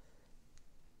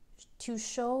to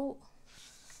show,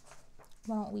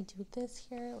 why don't we do this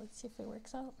here? Let's see if it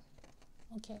works out.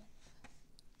 Okay.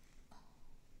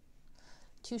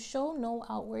 To show no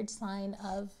outward sign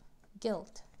of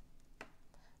guilt.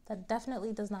 That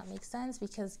definitely does not make sense,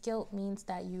 because guilt means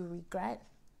that you regret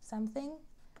something,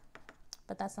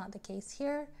 but that's not the case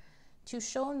here. To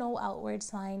show no outward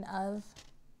sign of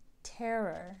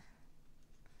terror.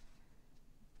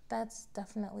 That's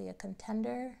definitely a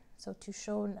contender. So to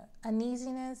show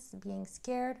uneasiness, being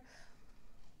scared,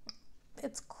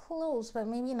 it's close, but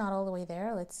maybe not all the way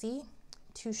there. Let's see.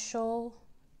 To show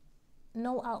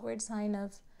no outward sign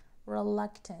of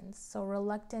reluctance. So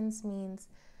reluctance means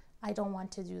I don't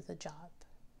want to do the job.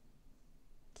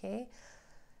 Okay,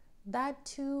 that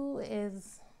too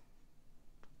is,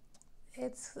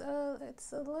 it's a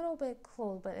little bit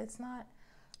close, but it's not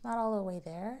all the way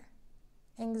there.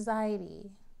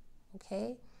 Anxiety.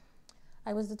 Okay,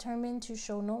 I was determined to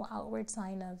show no outward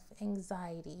sign of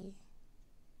anxiety.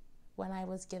 when I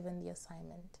was given the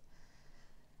assignment.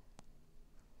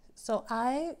 So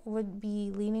I would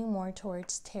be leaning more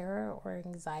towards terror or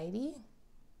anxiety.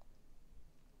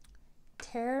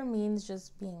 Terror means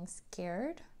just being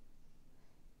scared.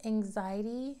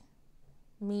 Anxiety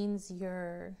means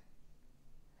you're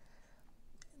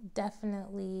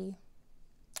definitely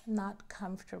not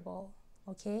comfortable,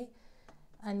 okay?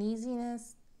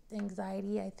 Uneasiness,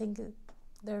 anxiety, I think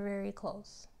they're very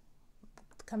close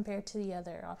compared to the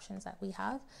other options that we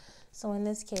have. So in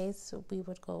this case, we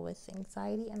would go with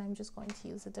anxiety, and I'm just going to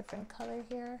use a different color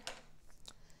here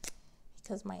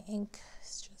because my ink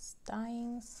is just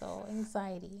dying. So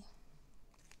anxiety.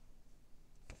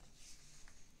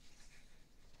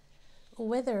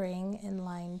 Withering in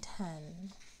line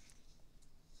 10.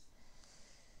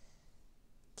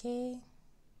 Okay.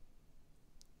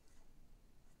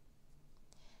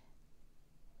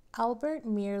 Albert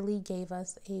merely gave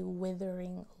us a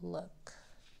withering look.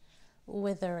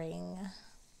 Withering.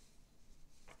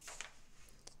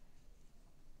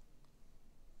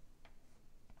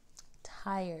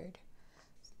 Tired.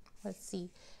 Let's see.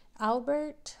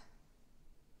 Albert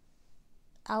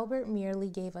merely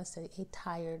gave us a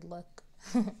tired look.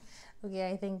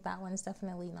 Okay, I think that one's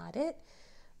definitely not it.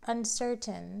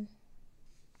 Uncertain.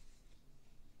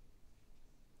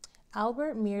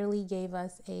 Albert merely gave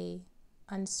us a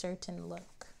uncertain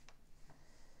look.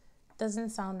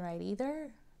 Doesn't sound right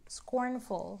either.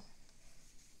 Scornful.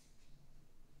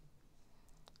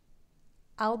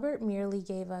 Albert merely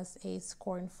gave us a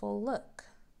scornful look.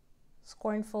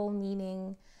 Scornful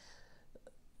meaning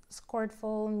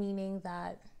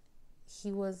that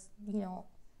he was,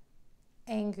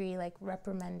 angry, like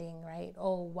reprimanding, right?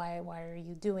 Oh, why are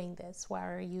you doing this? Why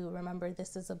are you, remember,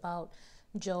 this is about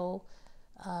Joe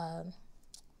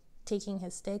taking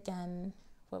his stick, and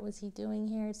what was he doing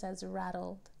here? It says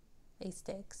rattled a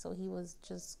stick. So he was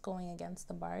just going against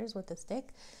the bars with a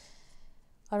stick.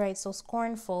 All right, so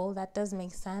scornful, that does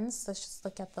make sense. Let's just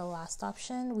look at the last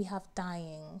option. We have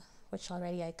dying, which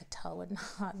already I could tell would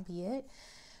not be it.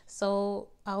 So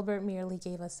Albert merely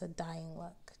gave us a dying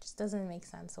look. It just doesn't make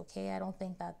sense, okay? I don't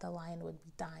think that the lion would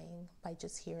be dying by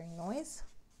just hearing noise.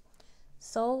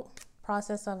 So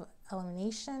process of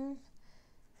elimination,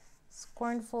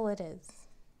 scornful it is.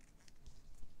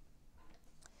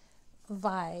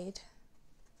 Vied.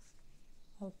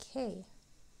 Okay.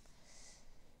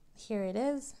 Here it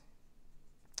is.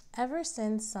 Ever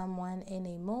since someone in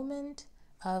a moment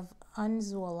of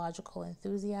unzoological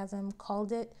enthusiasm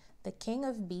called it the king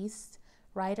of beasts,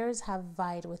 writers have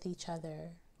vied with each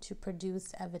other to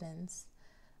produce evidence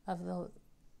of the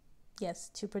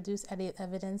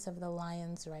evidence of the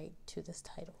lion's right to this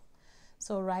title.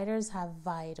 So writers have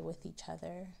vied with each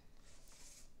other.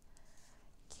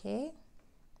 Okay.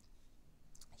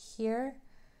 Here,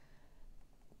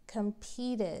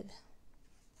 competed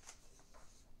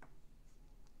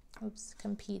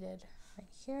right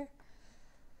here.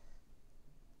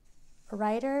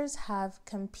 Writers have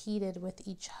competed with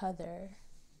each other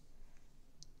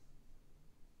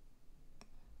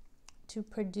to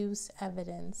produce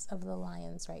evidence of the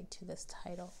lion's right to this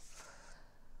title.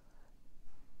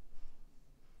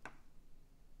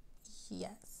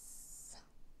 Yes,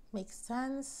 makes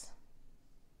sense.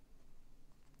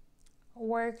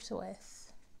 Worked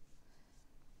with.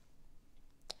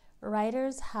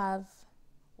 Writers have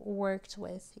worked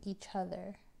with each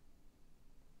other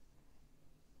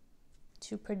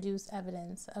to produce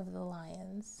evidence of the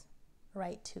lion's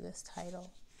right to this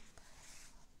title.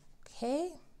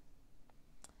 Okay.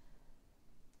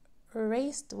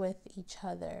 Raced with each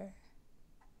other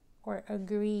or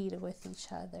agreed with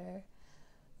each other.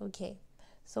 Okay,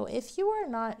 so if you are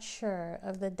not sure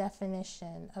of the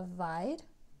definition of vied,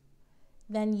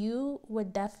 then you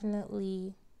would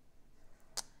definitely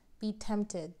be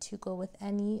tempted to go with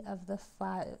any of the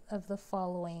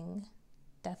following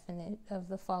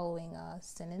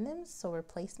synonyms, so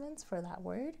replacements for that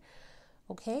word.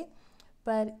 Okay,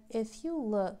 but if you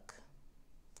look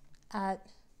at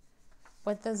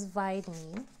what does vied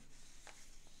mean,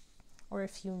 or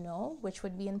if you know, which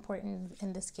would be important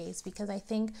in this case, because I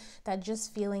think that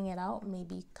just feeling it out may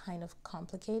be kind of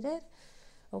complicated.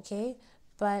 Okay,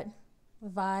 but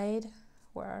vied,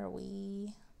 where are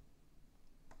we?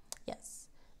 Yes,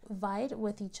 vied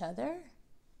with each other.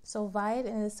 So vied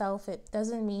in itself, it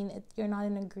doesn't mean you're not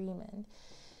in agreement.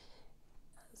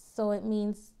 So it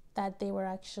means that they were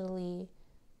actually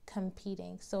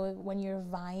competing. So when you're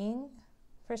vying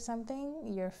for something,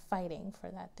 you're fighting for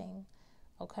that thing.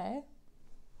 Okay?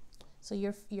 So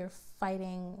you're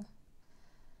fighting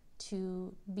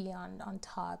to be on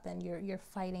top, and you're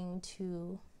fighting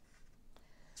to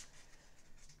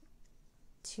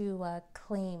to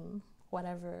claim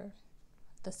whatever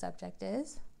the subject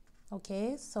is.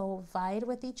 Okay, so vied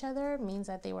with each other means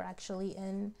that they were actually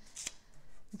in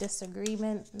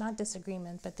disagreement, not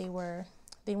disagreement, but they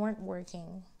weren't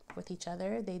working with each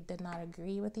other. They did not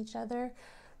agree with each other.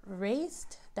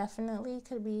 Raced definitely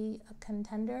could be a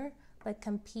contender, but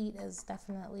compete is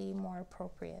definitely more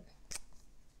appropriate.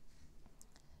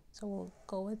 So we'll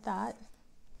go with that.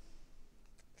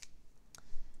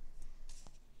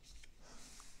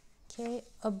 Okay,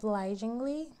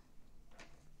 obligingly,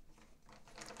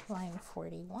 line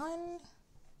 41.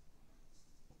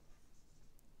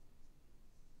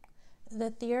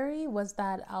 The theory was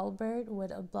that Albert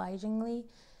would obligingly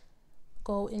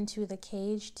go into the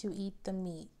cage to eat the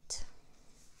meat.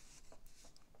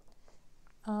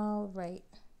 All right.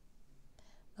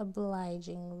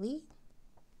 Obligingly.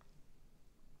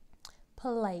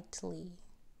 Politely.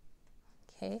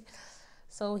 Okay.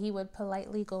 So he would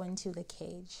politely go into the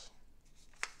cage.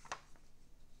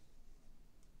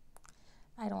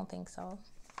 I don't think so.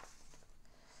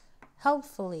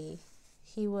 Helpfully.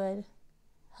 He would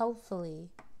helpfully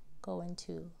go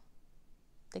into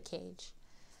the cage.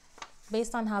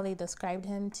 Based on how they described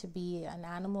him to be an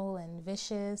animal and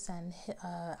vicious, and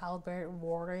Albert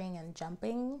roaring and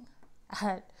jumping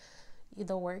at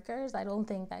the workers, I don't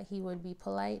think that he would be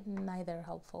polite, neither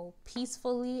helpful.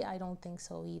 Peacefully, I don't think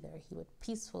so either. He would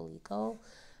peacefully go.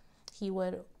 He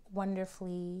would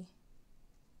wonderfully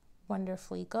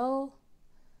go.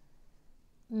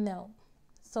 No.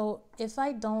 So if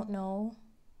I don't know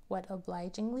what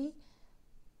obligingly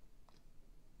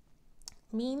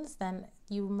means, then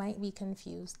you might be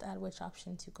confused at which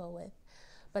option to go with.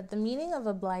 But the meaning of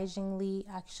obligingly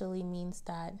actually means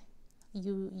that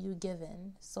you give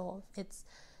in. So it's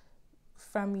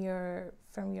from your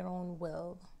own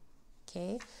will.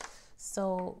 Okay?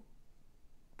 So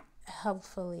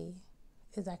helpfully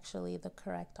is actually the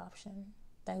correct option.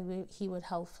 That he would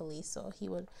helpfully, so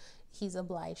he's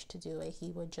obliged to do it.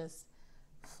 He would just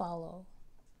follow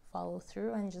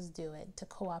through and just do it, to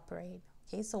cooperate.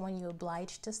 Okay, so when you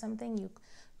oblige to something, you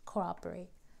cooperate.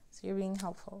 So you're being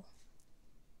helpful.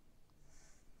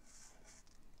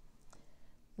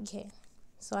 Okay,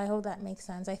 so I hope that makes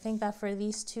sense. I think that for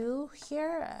these two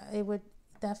here, it would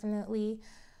definitely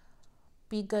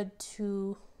be good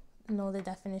to know the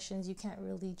definitions. You can't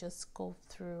really just go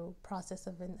through process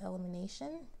of an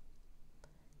elimination.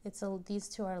 These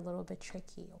two are a little bit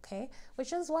tricky, okay?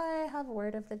 Which is why I have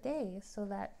word of the day, so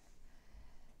that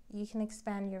you can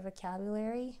expand your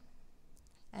vocabulary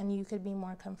and you could be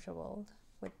more comfortable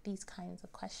with these kinds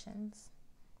of questions.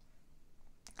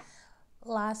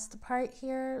 Last part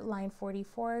here, line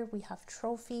 44, we have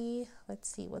trophy. Let's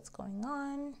see what's going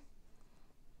on.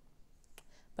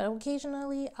 But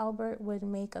occasionally, Albert would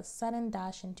make a sudden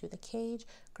dash into the cage,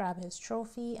 grab his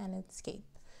trophy, and escape.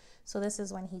 So this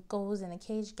is when he goes in a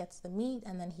cage, gets the meat,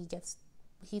 and then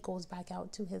he goes back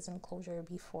out to his enclosure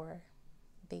before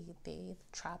they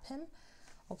trap him.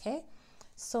 Okay,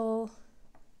 so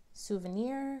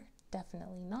souvenir,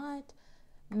 definitely not.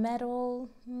 Medal,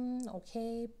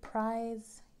 okay.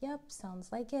 Prize, yep,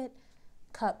 sounds like it.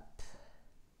 Cup,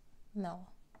 no.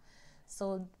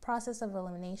 So process of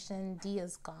elimination, D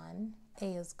is gone, A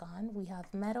is gone. We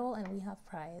have medal and we have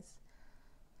prize.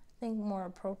 I think more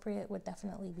appropriate would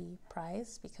definitely be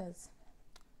prize, because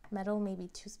medal may be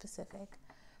too specific,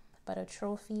 but a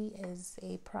trophy is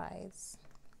a prize.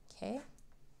 Okay,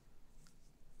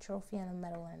 trophy and a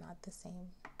medal are not the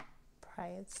same.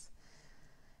 Prize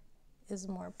is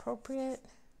more appropriate.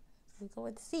 We go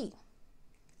with C.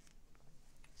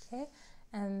 Okay,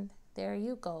 and there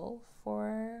you go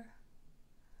for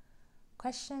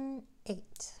question 8.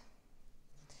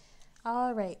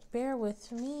 All right, bear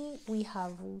with me. We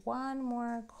have one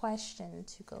more question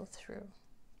to go through.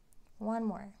 One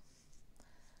more.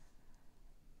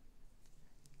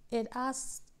 It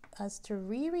asks us to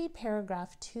reread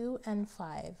paragraph 2 and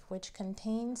 5, which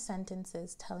contain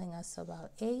sentences telling us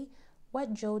about A,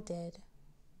 what Joe did,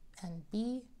 and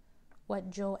B,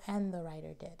 what Joe and the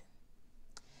writer did.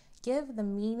 Give the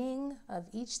meaning of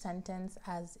each sentence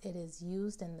as it is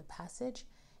used in the passage,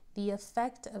 the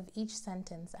effect of each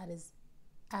sentence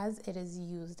as it is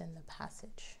used in the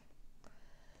passage.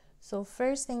 So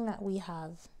first thing that we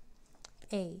have,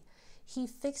 A, he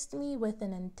fixed me with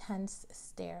an intense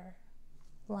stare.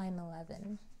 Line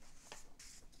 11.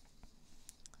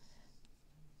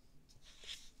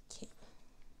 Okay.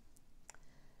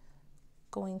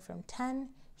 Going from 10,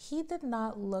 he did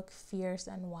not look fierce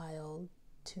and wild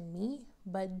to me,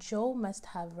 but Joe must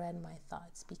have read my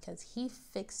thoughts because he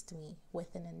fixed me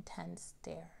with an intense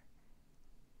stare.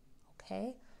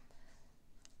 Okay?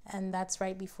 And that's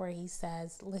right before he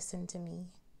says, listen to me.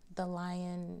 The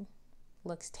lion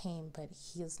looks tame, but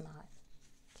he is not.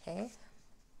 Okay?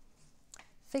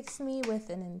 Fix me with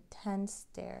an intense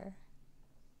stare.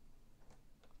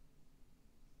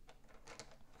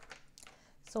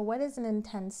 So what is an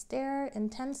intense stare?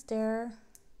 Intense stare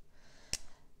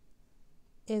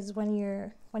is when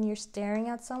you're staring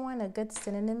at someone. A good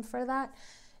synonym for that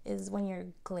is when you're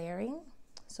glaring.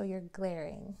 So you're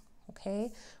glaring,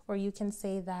 okay? Or you can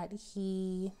say that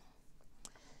he,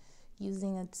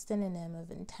 using a synonym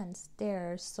of intense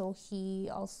stare, so he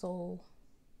also,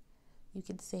 you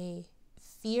could say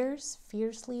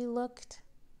fiercely looked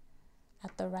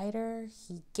at the writer.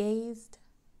 He gazed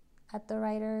at the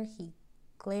writer. He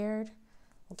glared.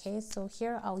 Okay, so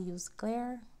here I'll use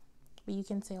glare, but you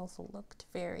can say also looked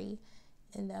very,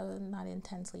 and not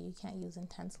intensely. You can't use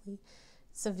intensely.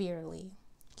 Severely.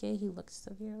 Okay, he looked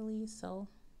severely. So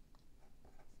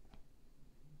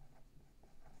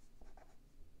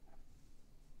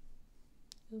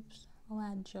oops, I'll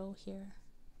add Joe here.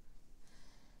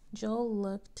 Joe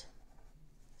looked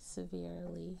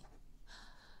severely.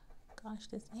 Gosh,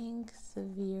 this ink,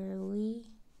 severely.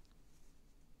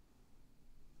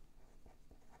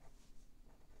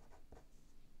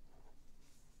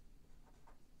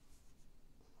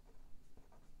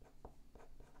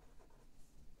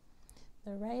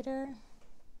 The writer,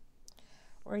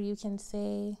 or you can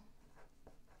say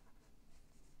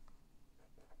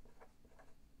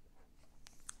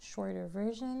shorter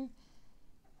version,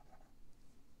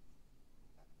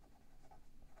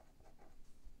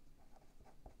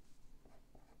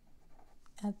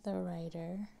 at the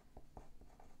writer.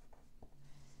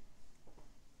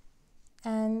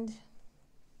 And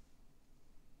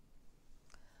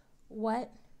what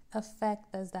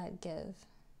effect does that give?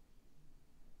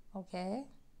 Okay,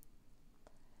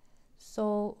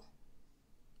 so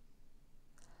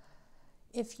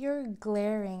if you're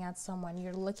glaring at someone,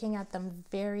 you're looking at them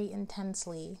very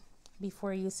intensely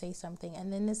before you say something.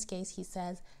 And in this case, he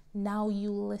says, now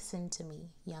you listen to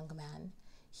me, young man.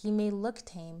 He may look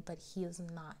tame, but he is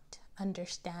not.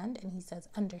 Understand? And he says,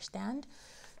 understand.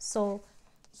 So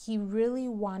he really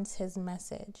wants his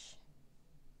message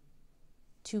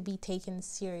to be taken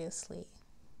seriously.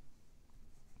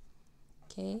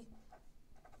 Okay?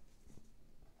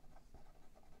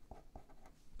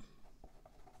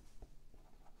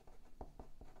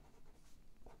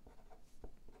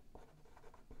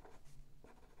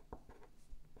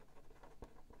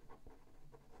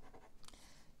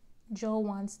 Joe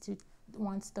wants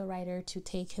the writer to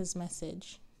take his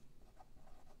message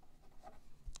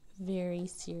very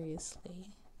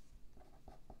seriously.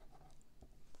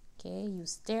 Okay, he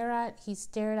stared at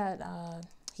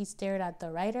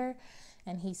the writer,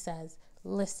 and he says,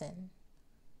 listen.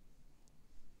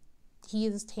 He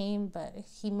is tame, but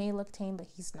he may look tame, but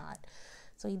he's not.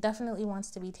 So he definitely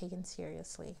wants to be taken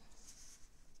seriously.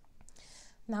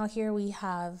 Now here we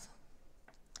have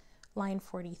line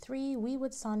 43, we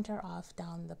would saunter off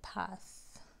down the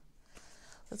path.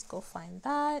 Let's go find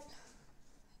that.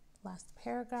 Last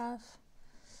paragraph.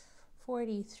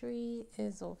 43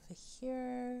 is over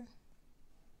here.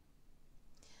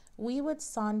 We would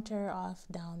saunter off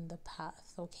down the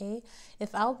path, okay?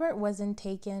 If Albert wasn't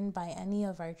taken by any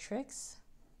of our tricks,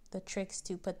 the tricks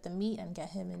to put the meat and get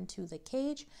him into the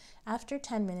cage, after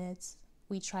 10 minutes,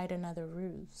 we tried another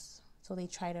ruse. So they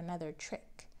tried another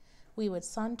trick. We would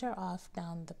saunter off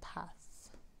down the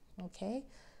path, okay?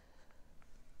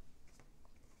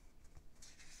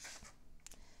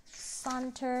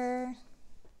 Saunter.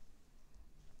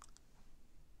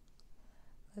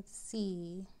 Let's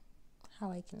see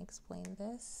how I can explain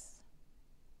this.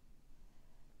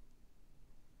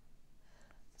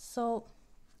 So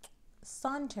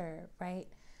saunter, right?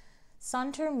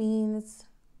 Saunter means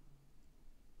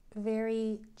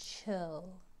very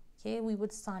chill. Okay, we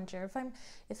would saunter.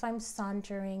 If I'm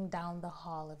sauntering down the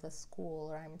hall of the school,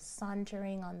 or I'm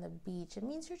sauntering on the beach, it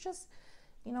means you're just,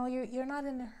 you're not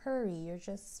in a hurry. You're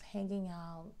just hanging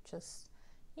out, just,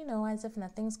 as if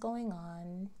nothing's going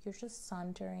on. You're just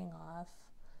sauntering off.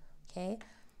 Okay,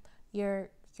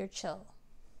 you're chill.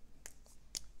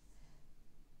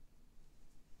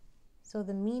 So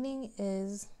the meaning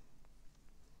is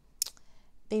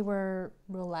they were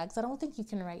relaxed. I don't think you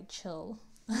can write chill.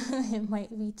 It might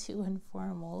be too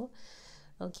informal.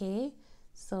 Okay,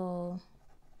 so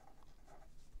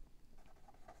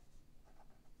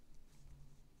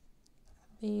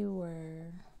they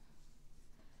were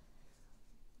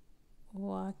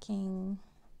walking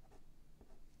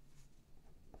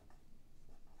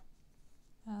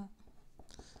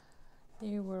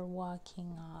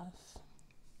off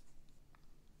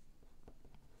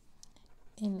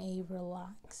in a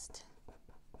relaxed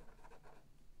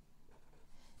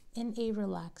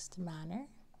manner.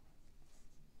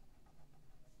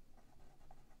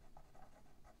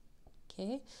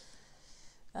 Okay.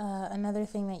 Another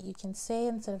thing that you can say,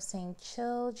 instead of saying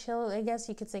chill, I guess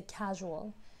you could say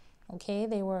casual. Okay,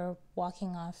 they were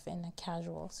walking off in a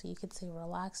casual, so you could say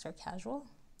relaxed or casual,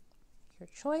 your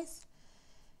choice.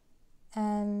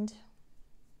 And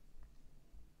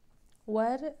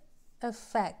what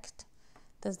effect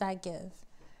does that give,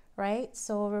 right?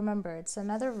 So remember, it's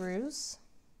another ruse.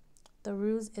 The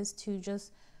ruse is to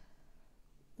just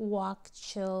walk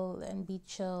chill and be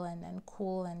chill and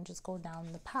cool and just go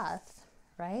down the path,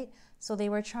 right? So they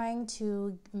were trying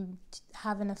to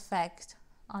have an effect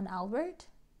on Albert,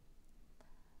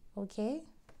 okay?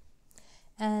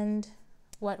 And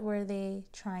what were they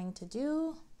trying to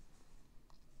do?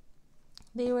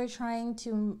 They were trying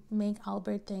to make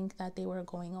Albert think that they were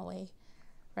going away,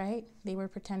 right? They were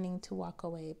pretending to walk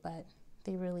away, but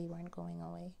they really weren't going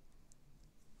away.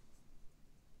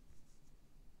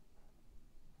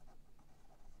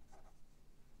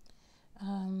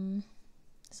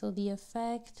 So the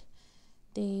effect,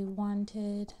 they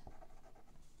wanted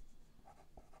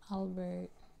Albert,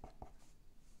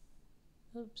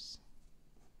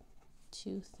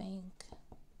 to think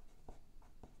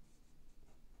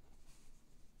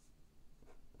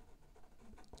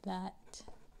that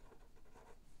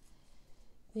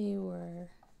they were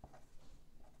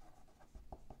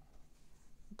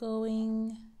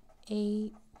going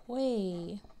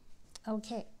away.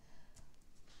 Okay.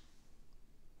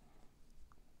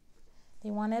 They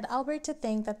wanted Albert to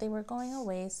think that they were going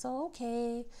away, so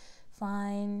okay,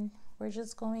 fine, we're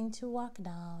just going to walk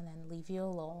down and leave you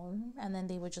alone. And then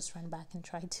they would just run back and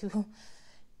try to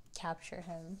capture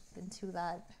him into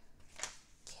that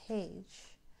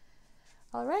cage.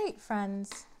 All right,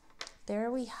 friends,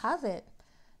 there we have it.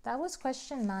 That was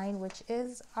question 9, which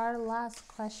is our last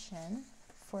question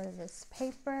for this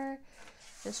paper.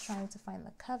 Just trying to find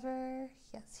the cover.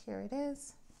 Yes, here it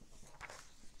is.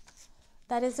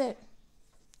 That is it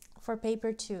for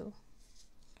paper 2.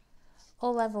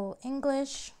 O-level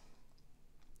English,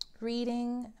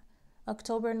 reading,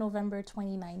 October, November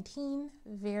 2019,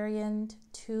 variant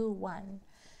 2-1.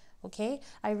 Okay,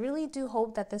 I really do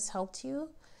hope that this helped you.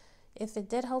 If it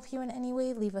did help you in any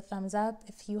way, leave a thumbs up.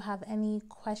 If you have any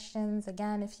questions,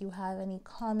 again, if you have any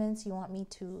comments, you want me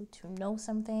to know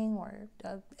something or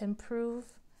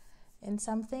improve in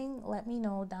something, let me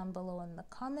know down below in the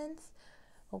comments,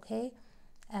 okay?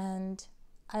 And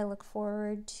I look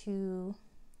forward to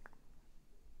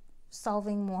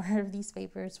solving more of these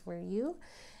papers for you.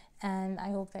 And I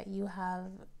hope that you have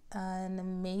an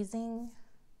amazing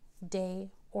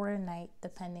day or a night,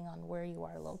 depending on where you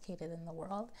are located in the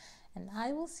world. And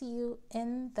I will see you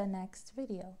in the next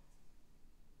video.